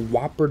that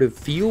cooperative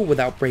feel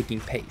without breaking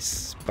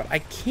pace. But I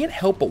can't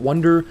help but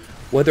wonder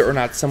whether or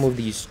not some of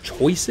these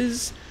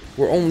choices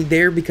were only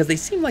there because they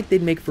seem like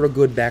they'd make for a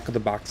good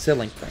back-of-the-box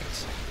selling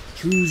point.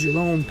 Choose your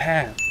own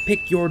path,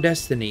 pick your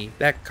destiny,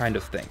 that kind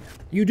of thing.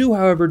 You do,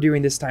 however,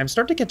 during this time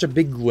start to catch a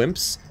big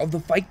glimpse of the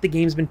fight the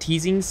game's been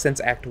teasing since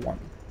Act 1,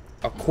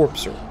 a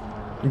Corpser.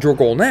 And your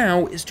goal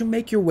now is to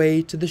make your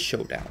way to the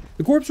showdown.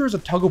 The Corpser is a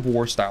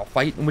tug-of-war style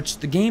fight in which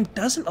the game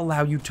doesn't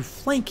allow you to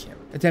flank him.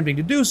 Attempting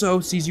to do so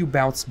sees you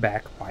bounce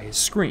back by his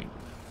scream.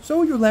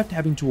 So you're left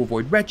having to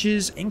avoid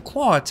wretches and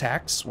claw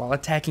attacks while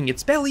attacking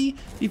its belly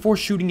before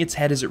shooting its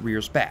head as it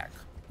rears back,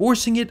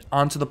 forcing it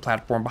onto the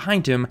platform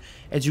behind him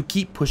as you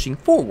keep pushing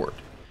forward,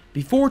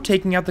 before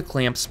taking out the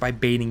clamps by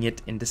baiting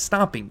it into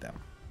stomping them.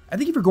 I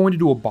think if you're going to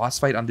do a boss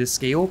fight on this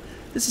scale,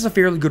 this is a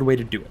fairly good way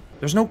to do it.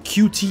 There's no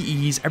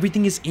QTEs,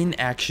 everything is in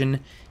action,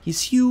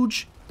 he's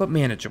huge, but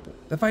manageable.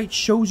 The fight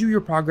shows you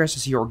your progress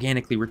as he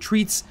organically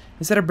retreats,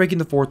 instead of breaking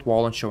the fourth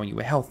wall and showing you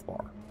a health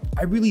bar.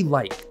 I really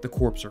like the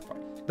Corpser fight.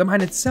 The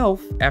mine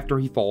itself, after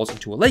he falls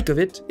into a lake of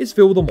it, is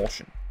filled with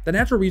emulsion, the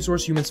natural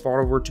resource humans fought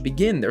over to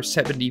begin their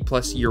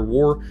 70+ year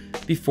war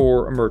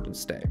before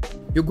Emergence Day.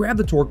 You'll grab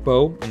the torque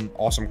bow, an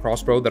awesome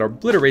crossbow that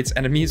obliterates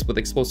enemies with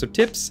explosive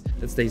tips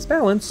that stays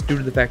balanced due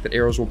to the fact that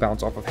arrows will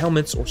bounce off of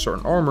helmets or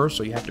certain armor,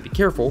 so you have to be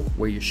careful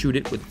where you shoot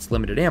it with its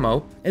limited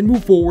ammo, and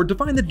move forward to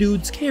find the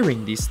dudes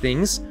carrying these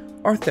things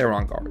are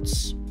Theron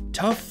guards.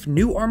 Tough,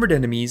 new armored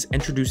enemies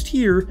introduced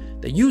here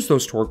that use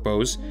those torque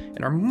bows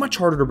and are much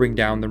harder to bring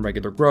down than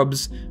regular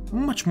grubs,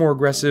 much more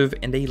aggressive,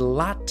 and a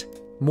lot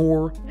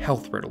more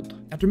health riddled.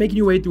 After making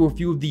your way through a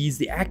few of these,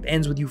 the act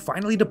ends with you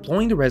finally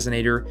deploying the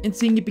resonator and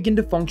seeing it begin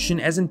to function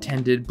as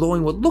intended,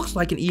 blowing what looks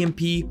like an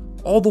EMP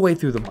all the way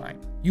through the mine.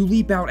 You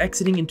leap out,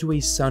 exiting into a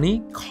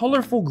sunny,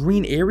 colorful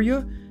green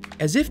area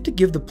as if to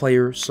give the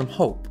player some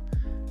hope.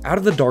 Out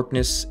of the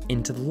darkness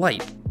into the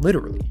light,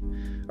 literally.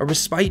 A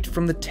respite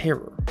from the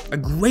terror. A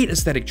great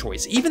aesthetic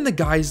choice. Even the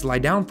guys lie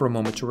down for a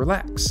moment to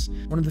relax.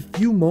 One of the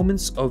few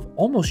moments of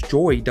almost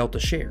joy Delta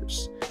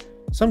shares.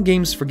 Some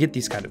games forget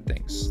these kind of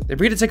things. They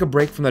forget to take a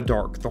break from the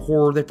dark, the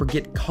horror, they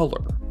forget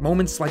color.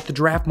 Moments like the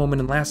giraffe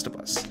moment in Last of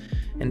Us.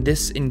 And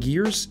this, in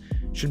Gears,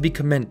 should be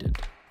commended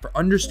for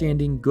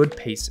understanding good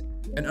pacing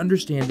and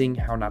understanding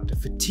how not to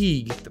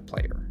fatigue the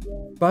player.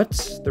 But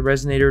the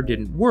resonator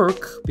didn't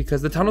work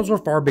because the tunnels were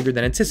far bigger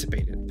than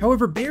anticipated.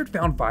 However, Baird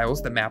found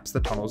files that maps the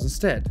tunnels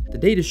instead. The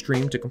data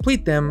stream to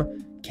complete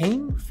them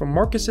came from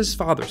Marcus's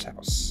father's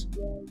house.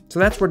 So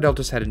that's where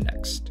Delta's headed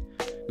next.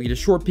 We get a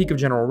short peek of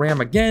General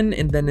Ram again,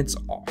 and then it's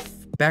off.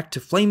 Back to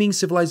flaming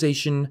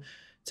civilization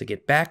to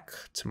get back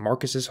to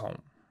Marcus's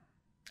home.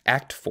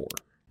 Act 4.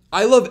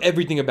 I love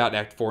everything about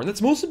Act 4, and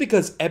that's mostly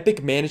because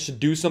Epic managed to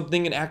do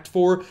something in Act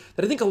 4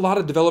 that I think a lot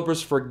of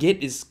developers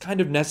forget is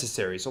kind of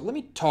necessary, so let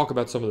me talk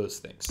about some of those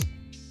things.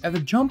 At the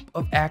jump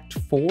of Act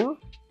 4,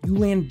 you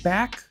land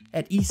back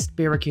at East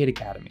Barricade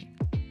Academy,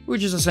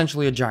 which is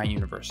essentially a giant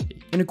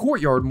university. In a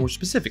courtyard, more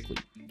specifically.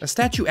 A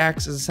statue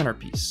acts as a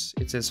centerpiece.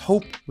 It says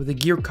hope with a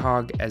gear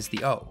cog as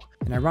the O.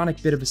 An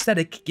ironic bit of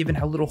aesthetic given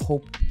how little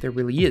hope there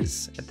really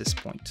is at this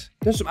point.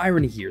 There's some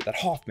irony here that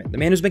Hoffman, the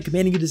man who's been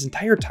commanding you this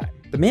entire time,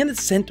 the man that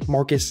sent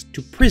Marcus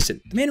to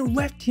prison, the man who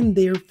left him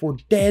there for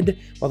dead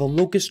while the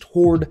Locust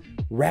Horde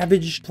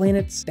ravaged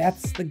planets,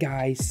 that's the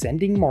guy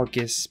sending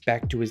Marcus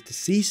back to his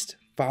deceased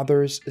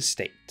father's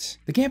estate.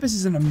 The campus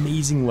is an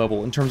amazing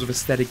level in terms of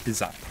aesthetic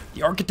design.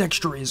 The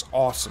architecture is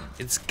awesome.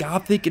 It's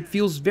gothic. It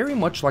feels very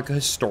much like a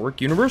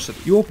historic university.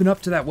 You open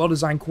up to that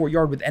well-designed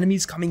courtyard with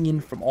enemies coming in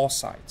from all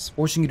sides,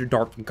 forcing you to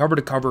dart from cover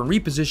to cover and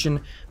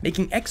reposition,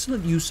 making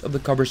excellent use of the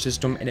cover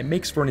system, and it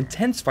makes for an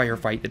intense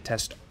firefight that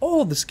tests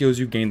all of the skills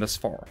you've gained thus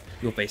far.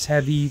 You'll face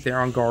heavy,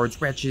 Theron guards,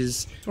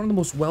 wretches. It's one of the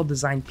most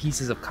well-designed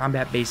pieces of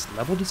combat-based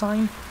level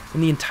design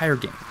in the entire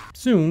game.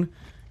 Soon,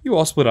 you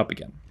all split up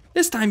again.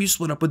 This time you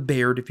split up with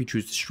Baird if you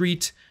choose the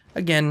street.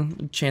 Again,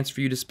 a chance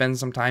for you to spend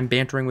some time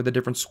bantering with a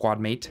different squad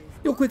mate.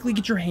 You'll quickly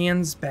get your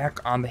hands back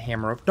on the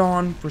Hammer of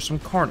Dawn for some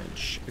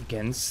carnage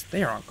against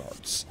Theron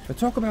guards. But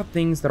talk about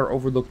things that are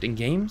overlooked in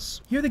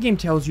games. Here the game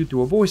tells you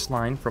through a voice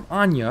line from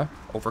Anya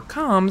over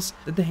comms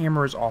that the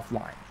hammer is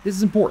offline. This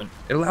is important.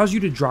 It allows you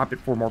to drop it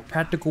for more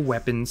practical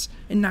weapons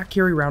and not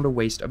carry around a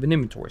waste of an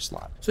inventory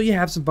slot. So you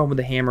have some fun with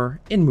the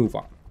hammer and move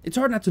on. It's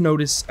hard not to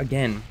notice,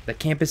 again, that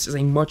campus is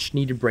a much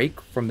needed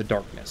break from the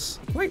darkness.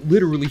 It quite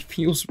literally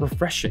feels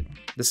refreshing.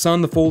 The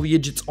sun, the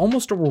foliage, it's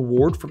almost a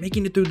reward for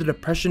making it through the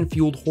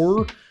depression-fueled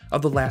horror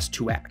of the last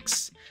 2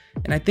 acts.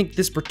 And I think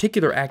this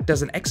particular act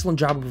does an excellent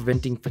job of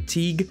preventing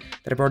fatigue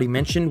that I've already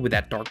mentioned with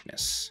that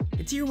darkness.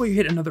 It's here where you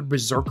hit another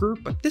berserker,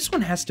 but this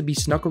one has to be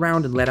snuck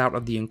around and let out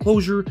of the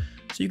enclosure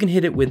so you can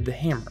hit it with the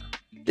hammer.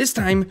 This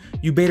time,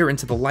 you bait her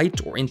into the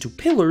light or into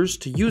pillars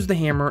to use the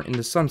hammer in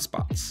the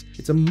sunspots.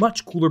 It's a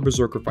much cooler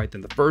berserker fight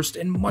than the first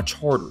and much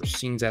harder,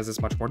 seeing as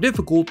it's much more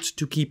difficult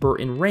to keep her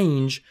in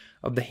range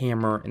of the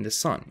hammer in the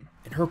sun.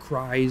 And her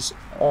cries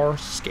are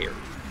scary.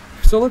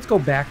 So let's go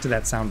back to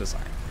that sound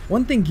design.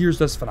 One thing Gears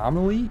does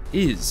phenomenally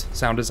is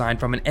sound design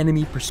from an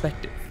enemy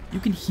perspective. You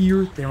can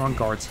hear Theron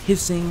guards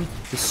hissing,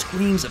 the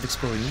screams of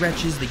exploding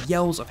wretches, the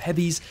yells of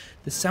heavies.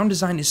 The sound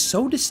design is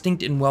so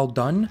distinct and well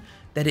done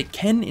that it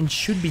can and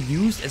should be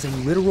used as a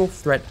literal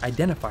threat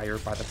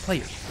identifier by the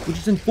player, which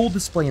is in full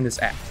display in this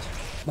act.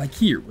 Like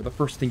here, where the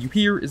first thing you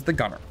hear is the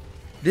gunner.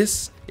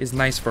 This is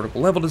nice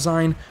vertical level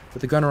design with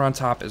the gunner on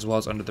top as well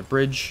as under the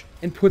bridge,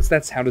 and puts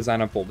that sound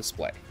design on full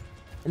display.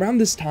 Around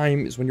this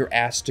time is when you're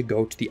asked to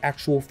go to the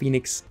actual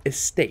Phoenix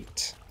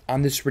estate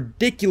on this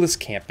ridiculous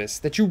campus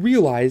that you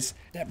realize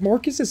that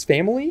Marcus's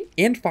family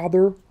and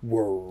father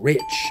were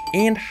rich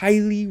and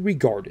highly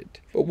regarded,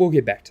 but we'll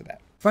get back to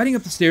that. Fighting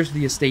up the stairs to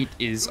the estate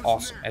is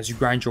awesome as you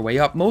grind your way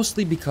up,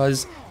 mostly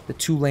because the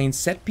 2-lane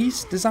set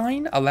piece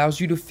design allows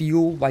you to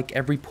feel like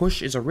every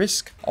push is a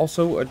risk.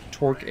 Also, a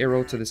torque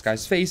arrow to this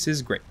guy's face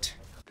is great.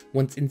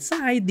 Once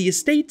inside, the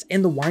estate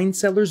and the wine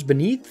cellars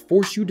beneath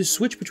force you to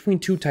switch between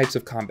 2 types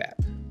of combat,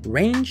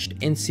 ranged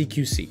and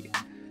CQC.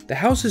 The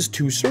house's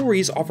 2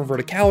 stories offer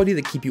verticality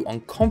that keep you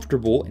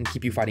uncomfortable and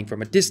keep you fighting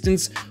from a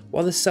distance,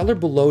 while the cellar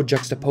below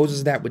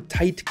juxtaposes that with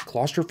tight,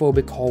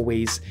 claustrophobic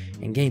hallways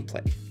and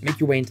gameplay. Make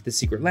your way into the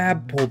secret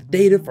lab, pull the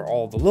data for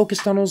all of the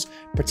locust tunnels,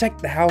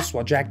 protect the house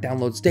while Jack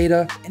downloads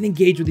data, and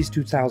engage with these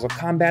 2 styles of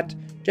combat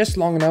just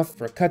long enough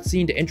for a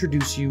cutscene to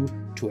introduce you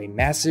to a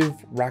massive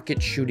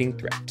rocket shooting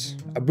threat,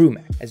 a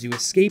Brumak, as you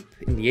escape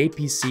in the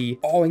APC,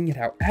 awing at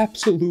how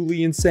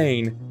absolutely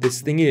insane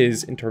this thing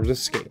is in terms of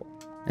scale.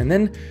 And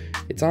then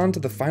it's on to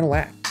the final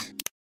act.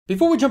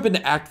 Before we jump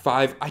into Act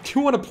 5, I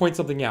do want to point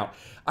something out.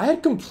 I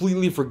had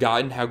completely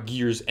forgotten how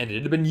Gears ended.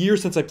 It had been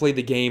years since I played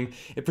the game,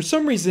 and for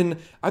some reason,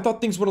 I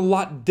thought things went a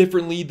lot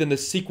differently than the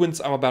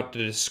sequence I'm about to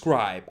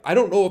describe. I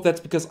don't know if that's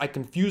because I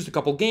confused a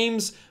couple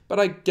games, but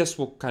I guess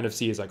we'll kind of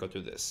see as I go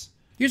through this.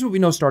 Here's what we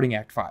know starting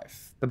Act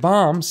 5. The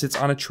bomb sits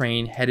on a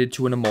train headed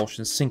to an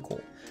emulsion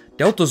sinkhole.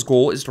 Delta's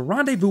goal is to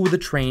rendezvous with the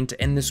train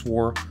to end this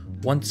war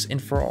once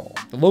and for all.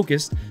 The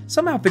Locust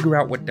somehow figure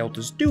out what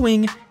Delta's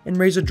doing and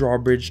raise a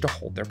drawbridge to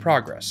halt their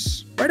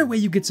progress. Right away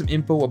you get some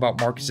info about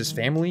Marcus's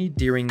family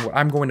during what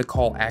I'm going to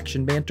call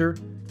action banter.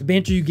 The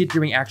banter you get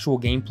during actual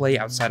gameplay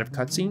outside of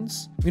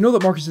cutscenes. We know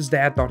that Marcus's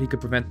dad thought he could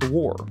prevent the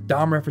war.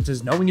 Dom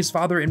references knowing his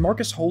father, and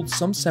Marcus holds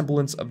some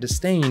semblance of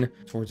disdain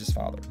towards his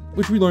father,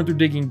 which we learn through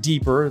digging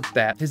deeper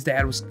that his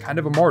dad was kind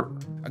of a martyr,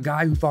 a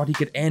guy who thought he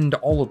could end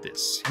all of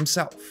this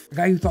himself, a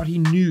guy who thought he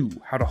knew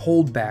how to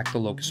hold back the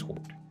Locust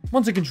Horde.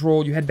 Once in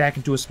control, you head back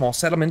into a small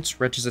settlement.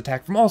 Wretches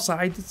attack from all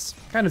sides. It's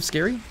kind of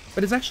scary,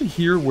 but it's actually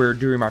here where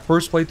during my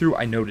first playthrough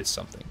I noticed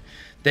something.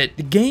 That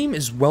the game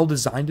is well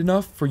designed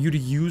enough for you to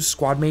use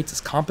squad mates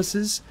as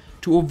compasses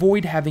to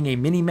avoid having a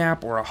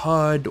mini-map or a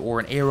HUD or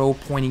an arrow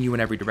pointing you in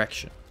every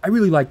direction. I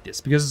really like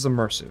this because it's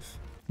immersive.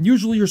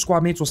 Usually your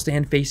squad mates will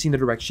stand facing the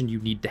direction you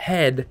need to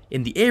head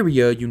in the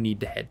area you need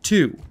to head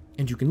to,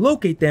 and you can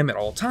locate them at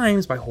all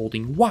times by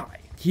holding Y.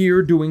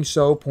 Here, doing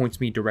so points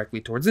me directly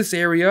towards this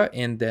area,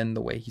 and then the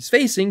way he's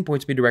facing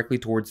points me directly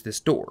towards this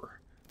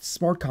door.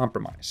 Smart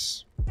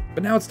compromise.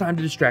 But now it's time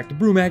to distract the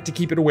Brumak to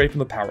keep it away from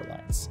the power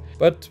lines.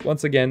 But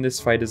once again, this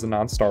fight is a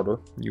non-starter.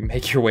 You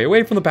make your way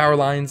away from the power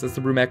lines as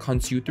the Brumak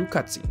hunts you through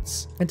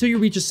cutscenes, until you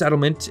reach a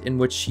settlement in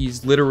which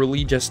he's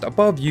literally just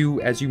above you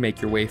as you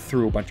make your way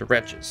through a bunch of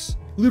wretches.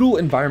 Little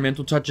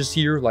environmental touches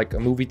here, like a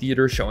movie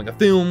theater showing a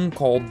film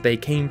called They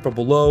Came From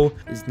Below,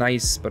 is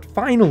nice, but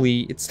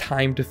finally, it's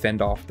time to fend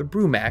off the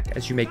Brumak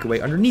as you make your way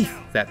underneath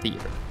that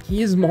theater.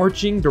 He is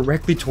marching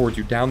directly towards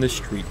you down the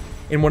street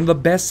in one of the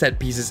best set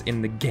pieces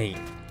in the game.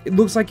 It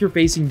looks like you're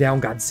facing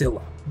down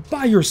Godzilla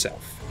by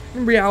yourself.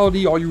 In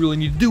reality, all you really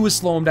need to do is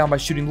slow him down by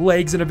shooting the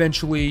legs, and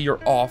eventually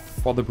you're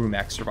off while the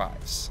Brumak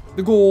survives.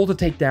 The goal: to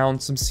take down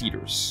some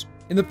cedars.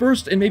 In the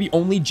first and maybe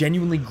only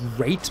genuinely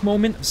great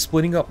moment of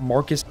splitting up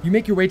Marcus, you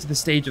make your way to the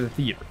stage of the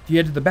theater. If you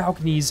head to the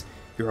balconies,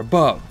 you're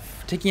above,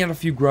 taking out a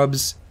few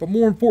grubs, but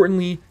more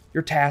importantly,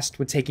 you're tasked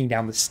with taking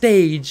down the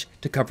stage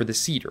to cover the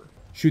cedar.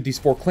 Shoot these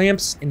 4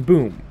 clamps, and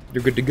boom,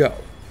 you're good to go.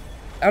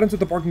 Out into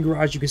the parking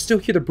garage, you can still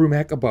hear the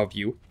Brumak above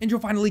you, and you'll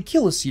finally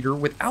kill a cedar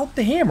without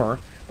the hammer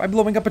by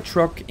blowing up a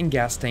truck and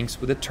gas tanks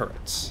with the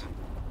turrets,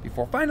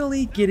 before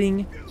finally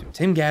getting to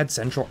Timgad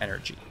Central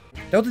Energy.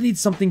 Delta needs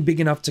something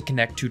big enough to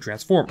connect 2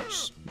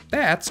 transformers.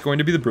 That's going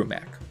to be the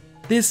Brumak.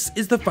 This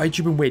is the fight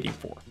you've been waiting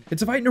for.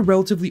 It's a fight in a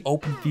relatively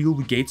open field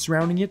with gates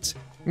surrounding it,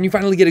 and you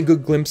finally get a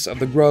good glimpse of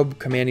the grub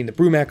commanding the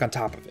Brumak on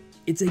top of it.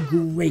 It's a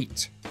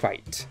great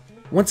fight.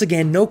 Once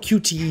again, no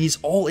QTEs,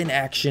 all in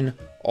action,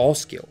 all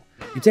skill.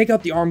 You take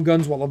out the arm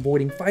guns while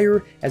avoiding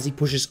fire as he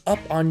pushes up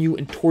on you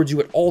and towards you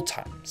at all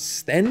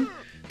times. Then,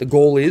 the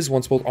goal is,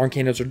 once both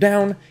Arcanos are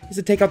down, is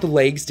to take out the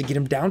legs to get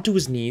him down to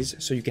his knees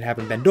so you can have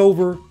him bend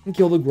over and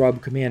kill the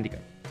grub commanding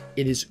him.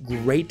 It is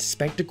great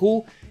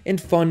spectacle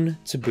and fun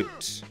to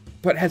boot.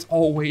 But as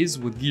always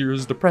with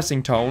Gears'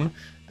 depressing tone,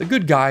 the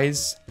good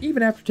guys,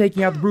 even after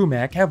taking out the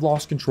Brumak, have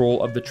lost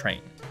control of the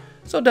train.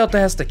 So Delta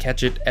has to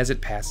catch it as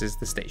it passes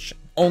the station.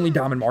 Only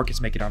Dom and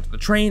Marcus make it onto the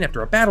train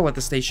after a battle at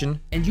the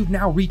station, and you've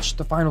now reached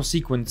the final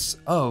sequence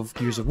of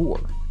Gears of War.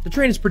 The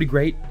train is pretty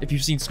great. If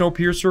you've seen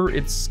Snowpiercer,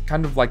 it's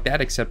kind of like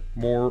that, except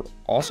more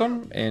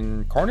awesome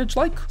and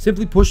Carnage-like.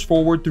 Simply push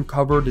forward through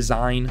cover,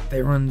 design,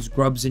 Therons,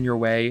 grubs in your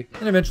way,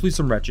 and eventually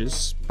some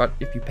wretches. But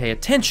if you pay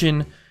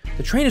attention,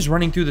 the train is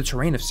running through the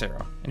terrain of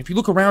Serra, and if you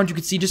look around, you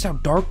can see just how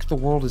dark the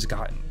world has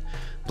gotten.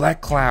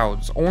 Black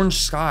clouds, orange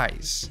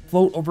skies,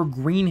 float over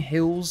green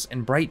hills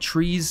and bright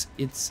trees.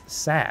 It's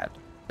sad.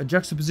 A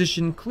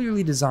juxtaposition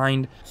clearly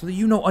designed so that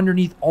you know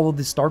underneath all of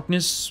this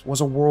darkness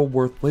was a world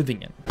worth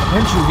living in.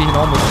 Eventually, and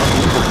almost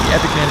unbelievably,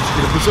 Epic managed to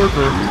get a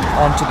Berserker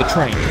onto the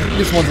train.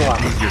 This one's a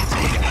lot easier to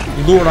take out.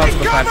 You lure it onto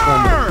the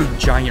platform with a big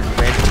giant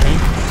red tank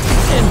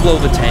and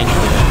blow the tank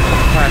with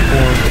the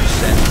platform, which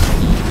sends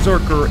the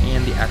Berserker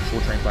and the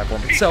actual train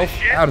platform itself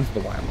out into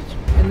the wild.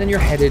 And then you're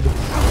headed to the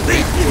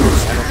final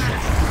station.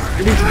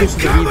 It introduces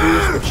the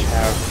Reavers, which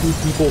have 2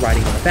 people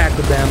riding on the back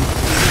of them,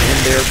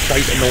 and they're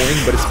quite annoying,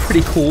 but it's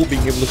pretty cool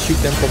being able to shoot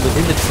them from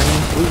within the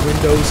train, through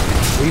windows,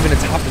 or even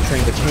atop the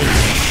train to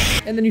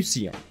change. And then you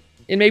see them.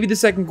 In maybe the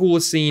second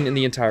coolest scene in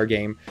the entire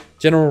game,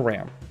 General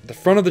Ram, at the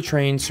front of the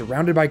train,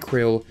 surrounded by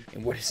Krill,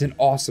 in what is an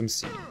awesome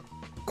scene.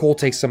 Cole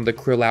takes some of the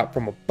Krill out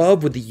from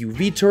above with the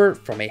UV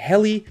turret from a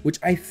heli, which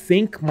I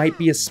think might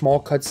be a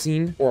small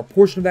cutscene, or a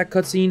portion of that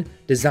cutscene,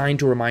 designed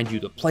to remind you,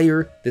 the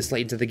player, this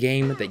late into the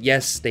game, that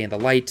yes, stay in the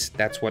light,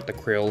 that's what the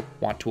Krill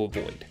want to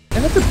avoid.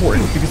 And that's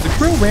important, because the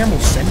Krill Ram will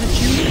send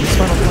at you in this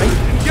final fight.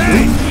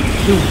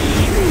 Boom.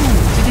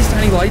 See these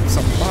tiny lights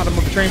on the bottom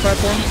of the train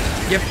platform?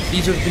 Yep,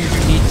 these are the things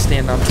you need to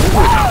stand on to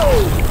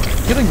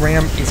avoid. Killing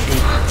Ram is a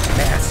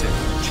massive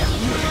challenge.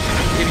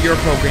 Maybe you're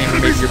a programmer,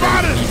 maybe you're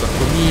ready to be, but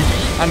for me,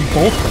 on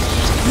both fronts,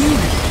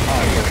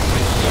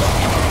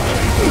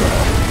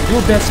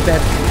 your best bet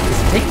is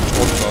to take the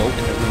torch bow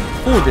in the room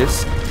before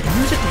this and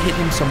use it to hit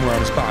him somewhere on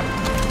his body.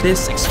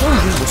 This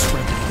explosion will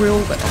spread the Krill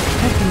that are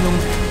protecting them,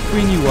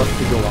 freeing you up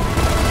to go on.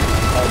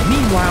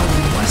 Meanwhile,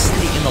 you must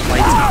stay in the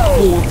lights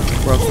before,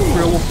 or else the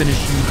Krill will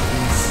finish you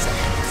in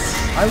seconds.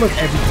 I love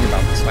everything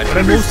about this fight, but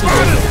I mostly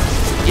love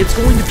it. It's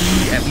going to be,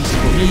 at least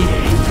for me,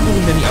 and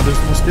probably many others,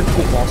 the most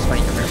difficult boss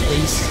fight you're going to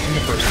face in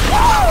the first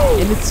place.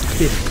 And it's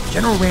fitting.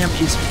 General Ram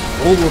is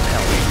full of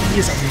hell.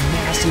 He is a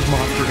massive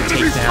monster to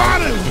take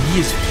down, and he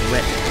is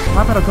ready.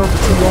 Pop out a cover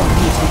for too long,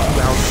 he will take you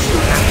out in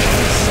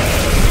actually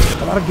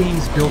seconds. A lot of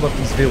games build up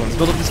these villains,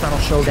 build up these final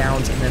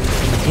showdowns, and then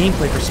from a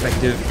gameplay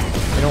perspective,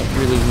 they don't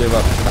really live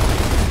up to that.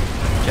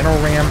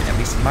 General Ram, at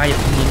least in my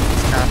opinion,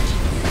 is not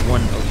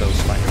one of those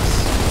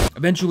fights.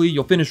 Eventually,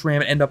 you'll finish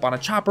Ram and end up on a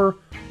chopper,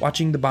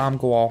 watching the bomb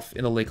go off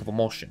in the Lake of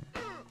Emulsion.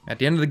 At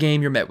the end of the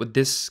game, you're met with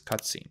this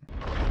cutscene.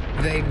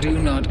 They do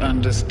not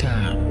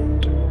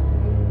understand.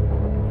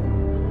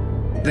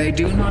 They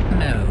do not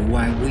know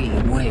why we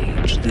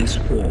wage this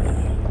war.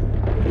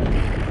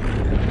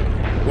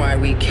 Why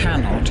we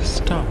cannot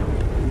stop.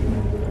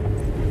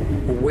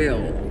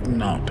 Will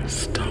not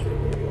stop.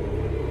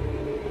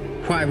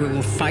 Why we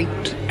will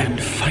fight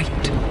and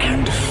fight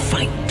and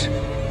fight.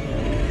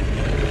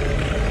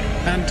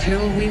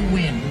 Until we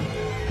win.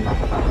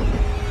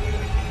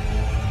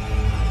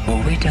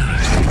 Or we die.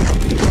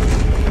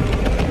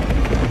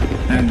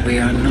 And we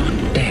are not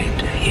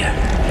dead yet.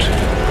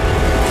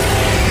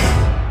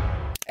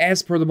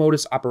 As per the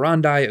modus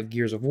operandi of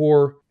Gears of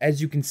War,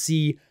 as you can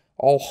see,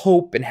 all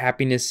hope and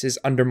happiness is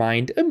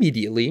undermined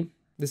immediately.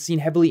 The scene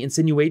heavily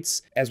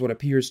insinuates as what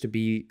appears to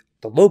be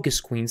the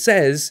Locust Queen,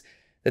 says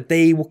that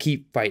they will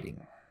keep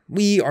fighting.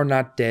 "We are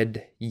not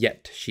dead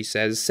yet," she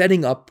says,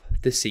 setting up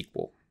the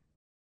sequel.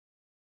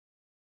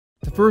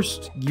 The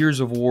first Gears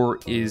of War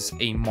is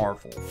a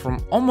marvel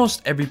from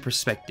almost every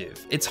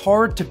perspective. It's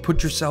hard to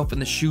put yourself in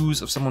the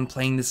shoes of someone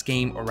playing this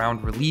game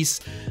around release,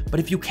 but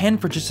if you can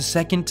for just a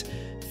second,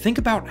 think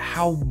about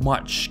how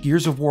much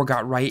Gears of War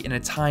got right in a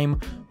time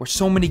where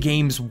so many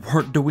games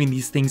weren't doing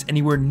these things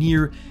anywhere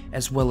near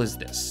as well as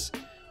this.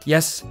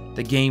 Yes,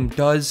 the game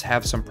does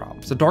have some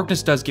problems. The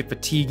darkness does get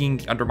fatiguing,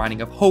 the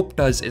undermining of hope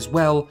does as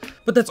well,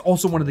 but that's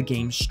also one of the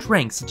game's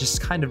strengths. It just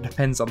kind of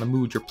depends on the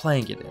mood you're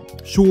playing it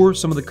in. Sure,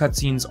 some of the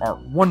cutscenes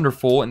are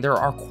wonderful, and there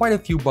are quite a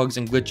few bugs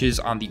and glitches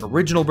on the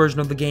original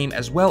version of the game,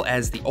 as well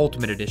as the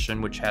Ultimate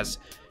Edition, which has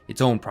its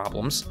own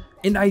problems.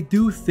 And I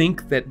do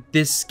think that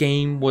this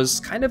game was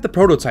kind of the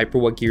prototype for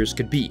what Gears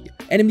could be.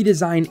 Enemy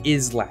design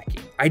is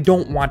lacking. I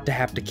don't want to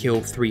have to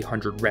kill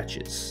 300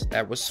 wretches.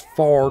 That was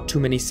far too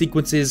many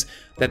sequences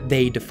that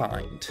they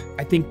defined.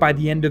 I think by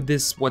the end of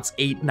this, what's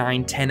 8,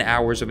 9, 10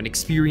 hours of an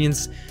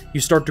experience, you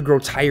start to grow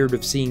tired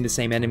of seeing the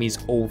same enemies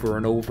over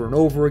and over and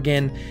over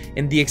again,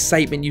 and the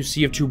excitement you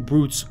see of two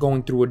brutes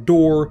going through a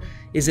door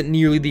isn't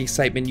nearly the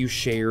excitement you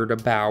shared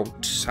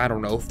about, I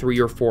don't know, 3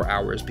 or 4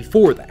 hours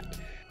before that.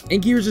 And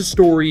Gears'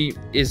 story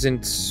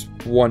isn't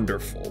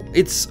wonderful.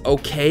 It's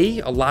okay,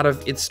 a lot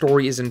of its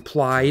story is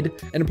implied,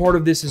 and a part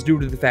of this is due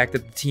to the fact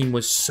that the team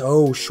was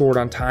so short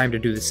on time to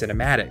do the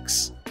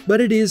cinematics.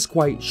 But it is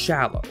quite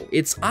shallow.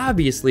 It's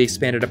obviously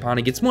expanded upon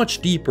and gets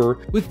much deeper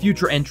with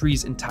future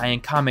entries and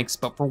tie-in comics,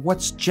 but for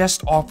what's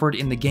just offered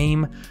in the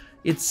game,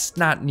 it's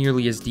not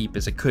nearly as deep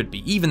as it could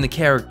be. Even the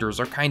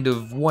characters are kind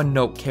of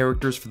one-note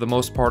characters for the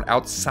most part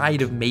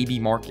outside of maybe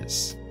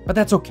Marcus. But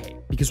that's okay,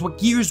 because what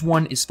Gears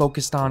 1 is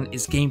focused on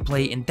is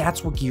gameplay, and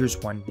that's what Gears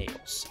 1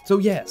 nails. So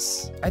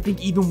yes, I think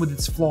even with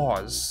its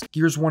flaws,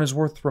 Gears 1 is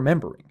worth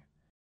remembering.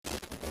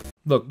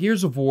 Look,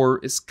 Gears of War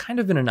is kind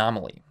of an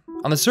anomaly.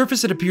 On the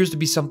surface, it appears to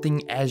be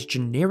something as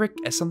generic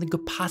as something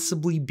could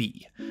possibly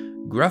be.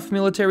 Gruff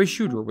military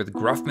shooter with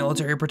gruff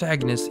military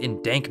protagonists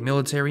in dank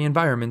military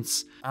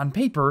environments. On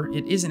paper,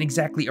 it isn't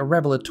exactly a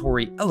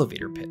revelatory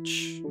elevator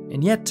pitch,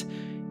 and yet,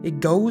 it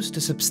goes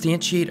to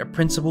substantiate a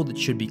principle that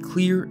should be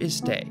clear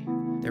as day.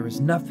 There is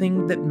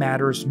nothing that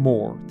matters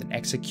more than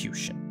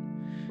execution.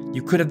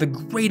 You could have the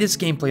greatest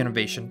gameplay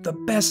innovation, the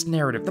best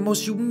narrative, the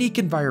most unique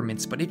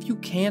environments, but if you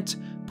can't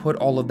put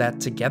all of that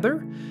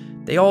together,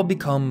 they all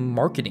become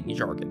marketing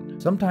jargon.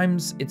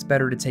 Sometimes it's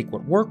better to take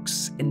what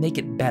works and make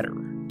it better.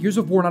 Gears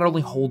of War not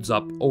only holds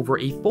up over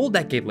a full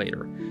decade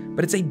later,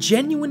 but it's a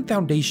genuine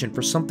foundation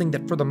for something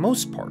that for the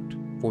most part,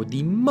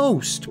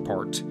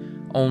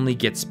 only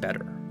gets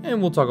better. And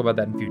we'll talk about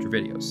that in future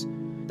videos.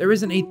 There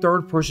isn't a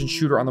third-person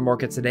shooter on the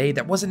market today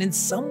that wasn't in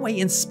some way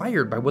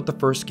inspired by what the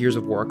first Gears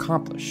of War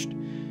accomplished.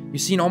 You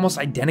see an almost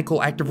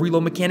identical active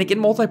reload mechanic in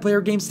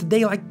multiplayer games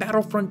today like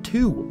Battlefront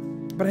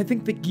 2. But I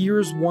think that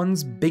Gears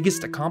 1's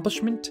biggest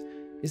accomplishment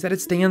is that it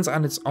stands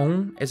on its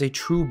own as a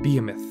true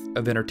behemoth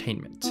of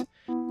entertainment.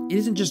 It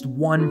isn't just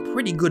one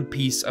pretty good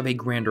piece of a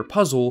grander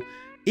puzzle.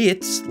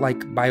 It's, like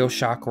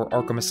BioShock or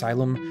Arkham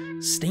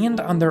Asylum,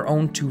 stand on their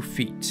own 2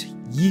 feet,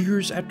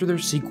 years after their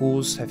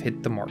sequels have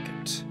hit the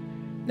market.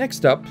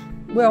 Next up,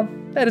 well,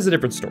 that is a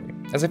different story.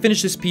 As I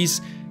finish this piece,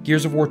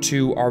 Gears of War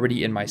 2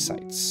 already in my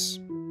sights.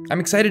 I'm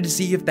excited to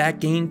see if that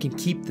game can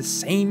keep the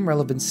same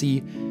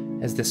relevancy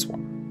as this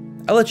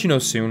one. I'll let you know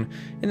soon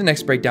in the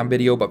next breakdown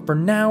video, but for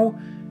now,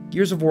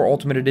 Gears of War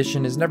Ultimate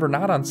Edition is never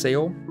not on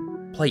sale.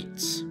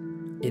 Plates.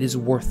 It is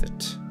worth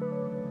it.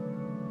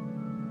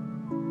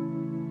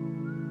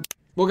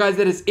 Well guys,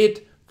 that is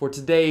it for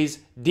today's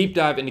deep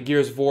dive into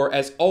Gears of War.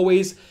 As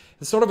always,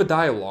 it's sort of a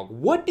dialogue.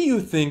 What do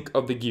you think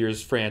of the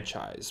Gears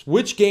franchise?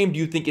 Which game do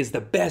you think is the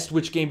best?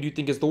 Which game do you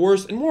think is the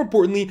worst? And more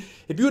importantly,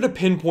 if you had to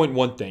pinpoint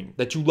one thing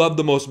that you loved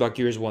the most about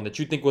Gears 1, that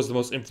you think was the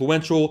most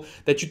influential,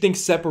 that you think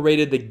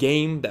separated the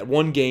game, that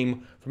one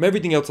game, from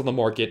everything else on the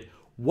market,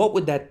 what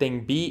would that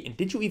thing be? And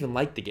did you even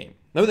like the game?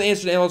 Know the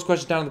answer to all those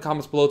questions down in the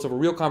comments below. Let's have a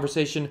real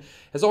conversation.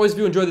 As always, if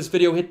you enjoyed this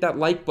video, hit that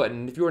like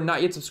button. If you are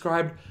not yet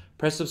subscribed,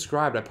 press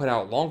subscribe. I put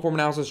out long-form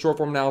analysis,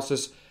 short-form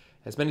analysis,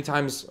 as many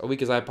times a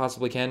week as I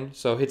possibly can.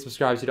 So hit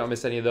subscribe so you don't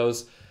miss any of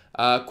those.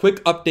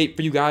 Quick update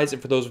for you guys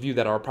and for those of you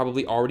that are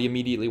probably already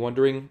immediately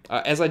wondering.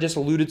 As I just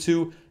alluded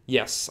to,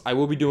 yes, I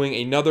will be doing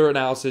another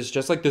analysis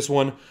just like this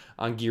one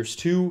on Gears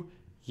 2,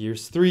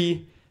 Gears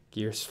 3,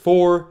 Gears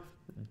 4,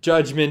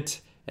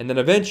 Judgment, and then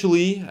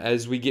eventually,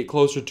 as we get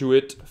closer to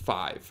it,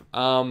 5.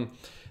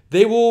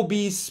 They will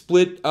be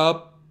split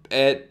up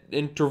at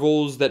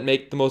intervals that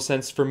make the most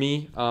sense for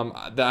me.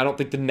 I don't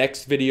think the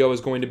next video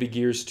is going to be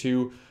Gears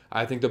 2.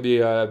 I think there'll be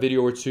a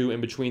video or two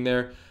in between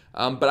there.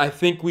 But I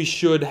think we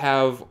should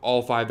have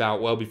all 5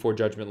 out well before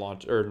Judgment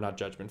launch, or not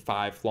Judgment,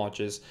 5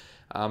 launches.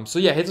 So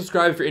yeah, hit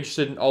subscribe if you're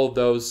interested in all of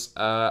those.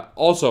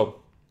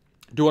 Also,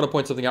 do want to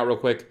point something out real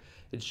quick.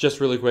 It's just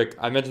really quick.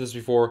 I mentioned this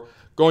before.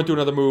 Going through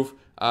another move.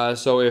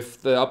 So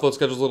if the upload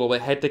schedule is a little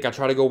bit hectic, I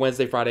try to go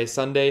Wednesday, Friday,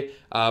 Sunday.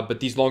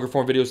 But these longer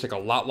form videos take a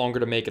lot longer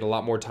to make and a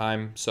lot more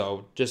time.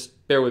 So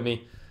just bear with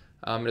me.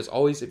 And as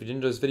always, if you didn't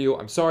enjoy this video,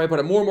 I'm sorry. I put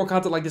out more and more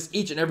content like this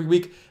each and every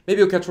week. Maybe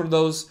you'll catch one of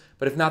those.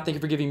 But if not, thank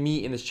you for giving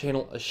me and this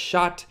channel a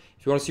shot.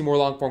 If you want to see more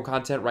long-form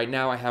content, right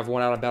now I have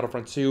one out on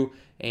Battlefront 2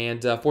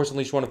 and Force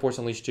Unleashed 1 and Force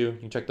Unleashed 2. You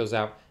can check those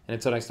out. And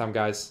until next time,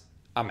 guys,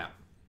 I'm out.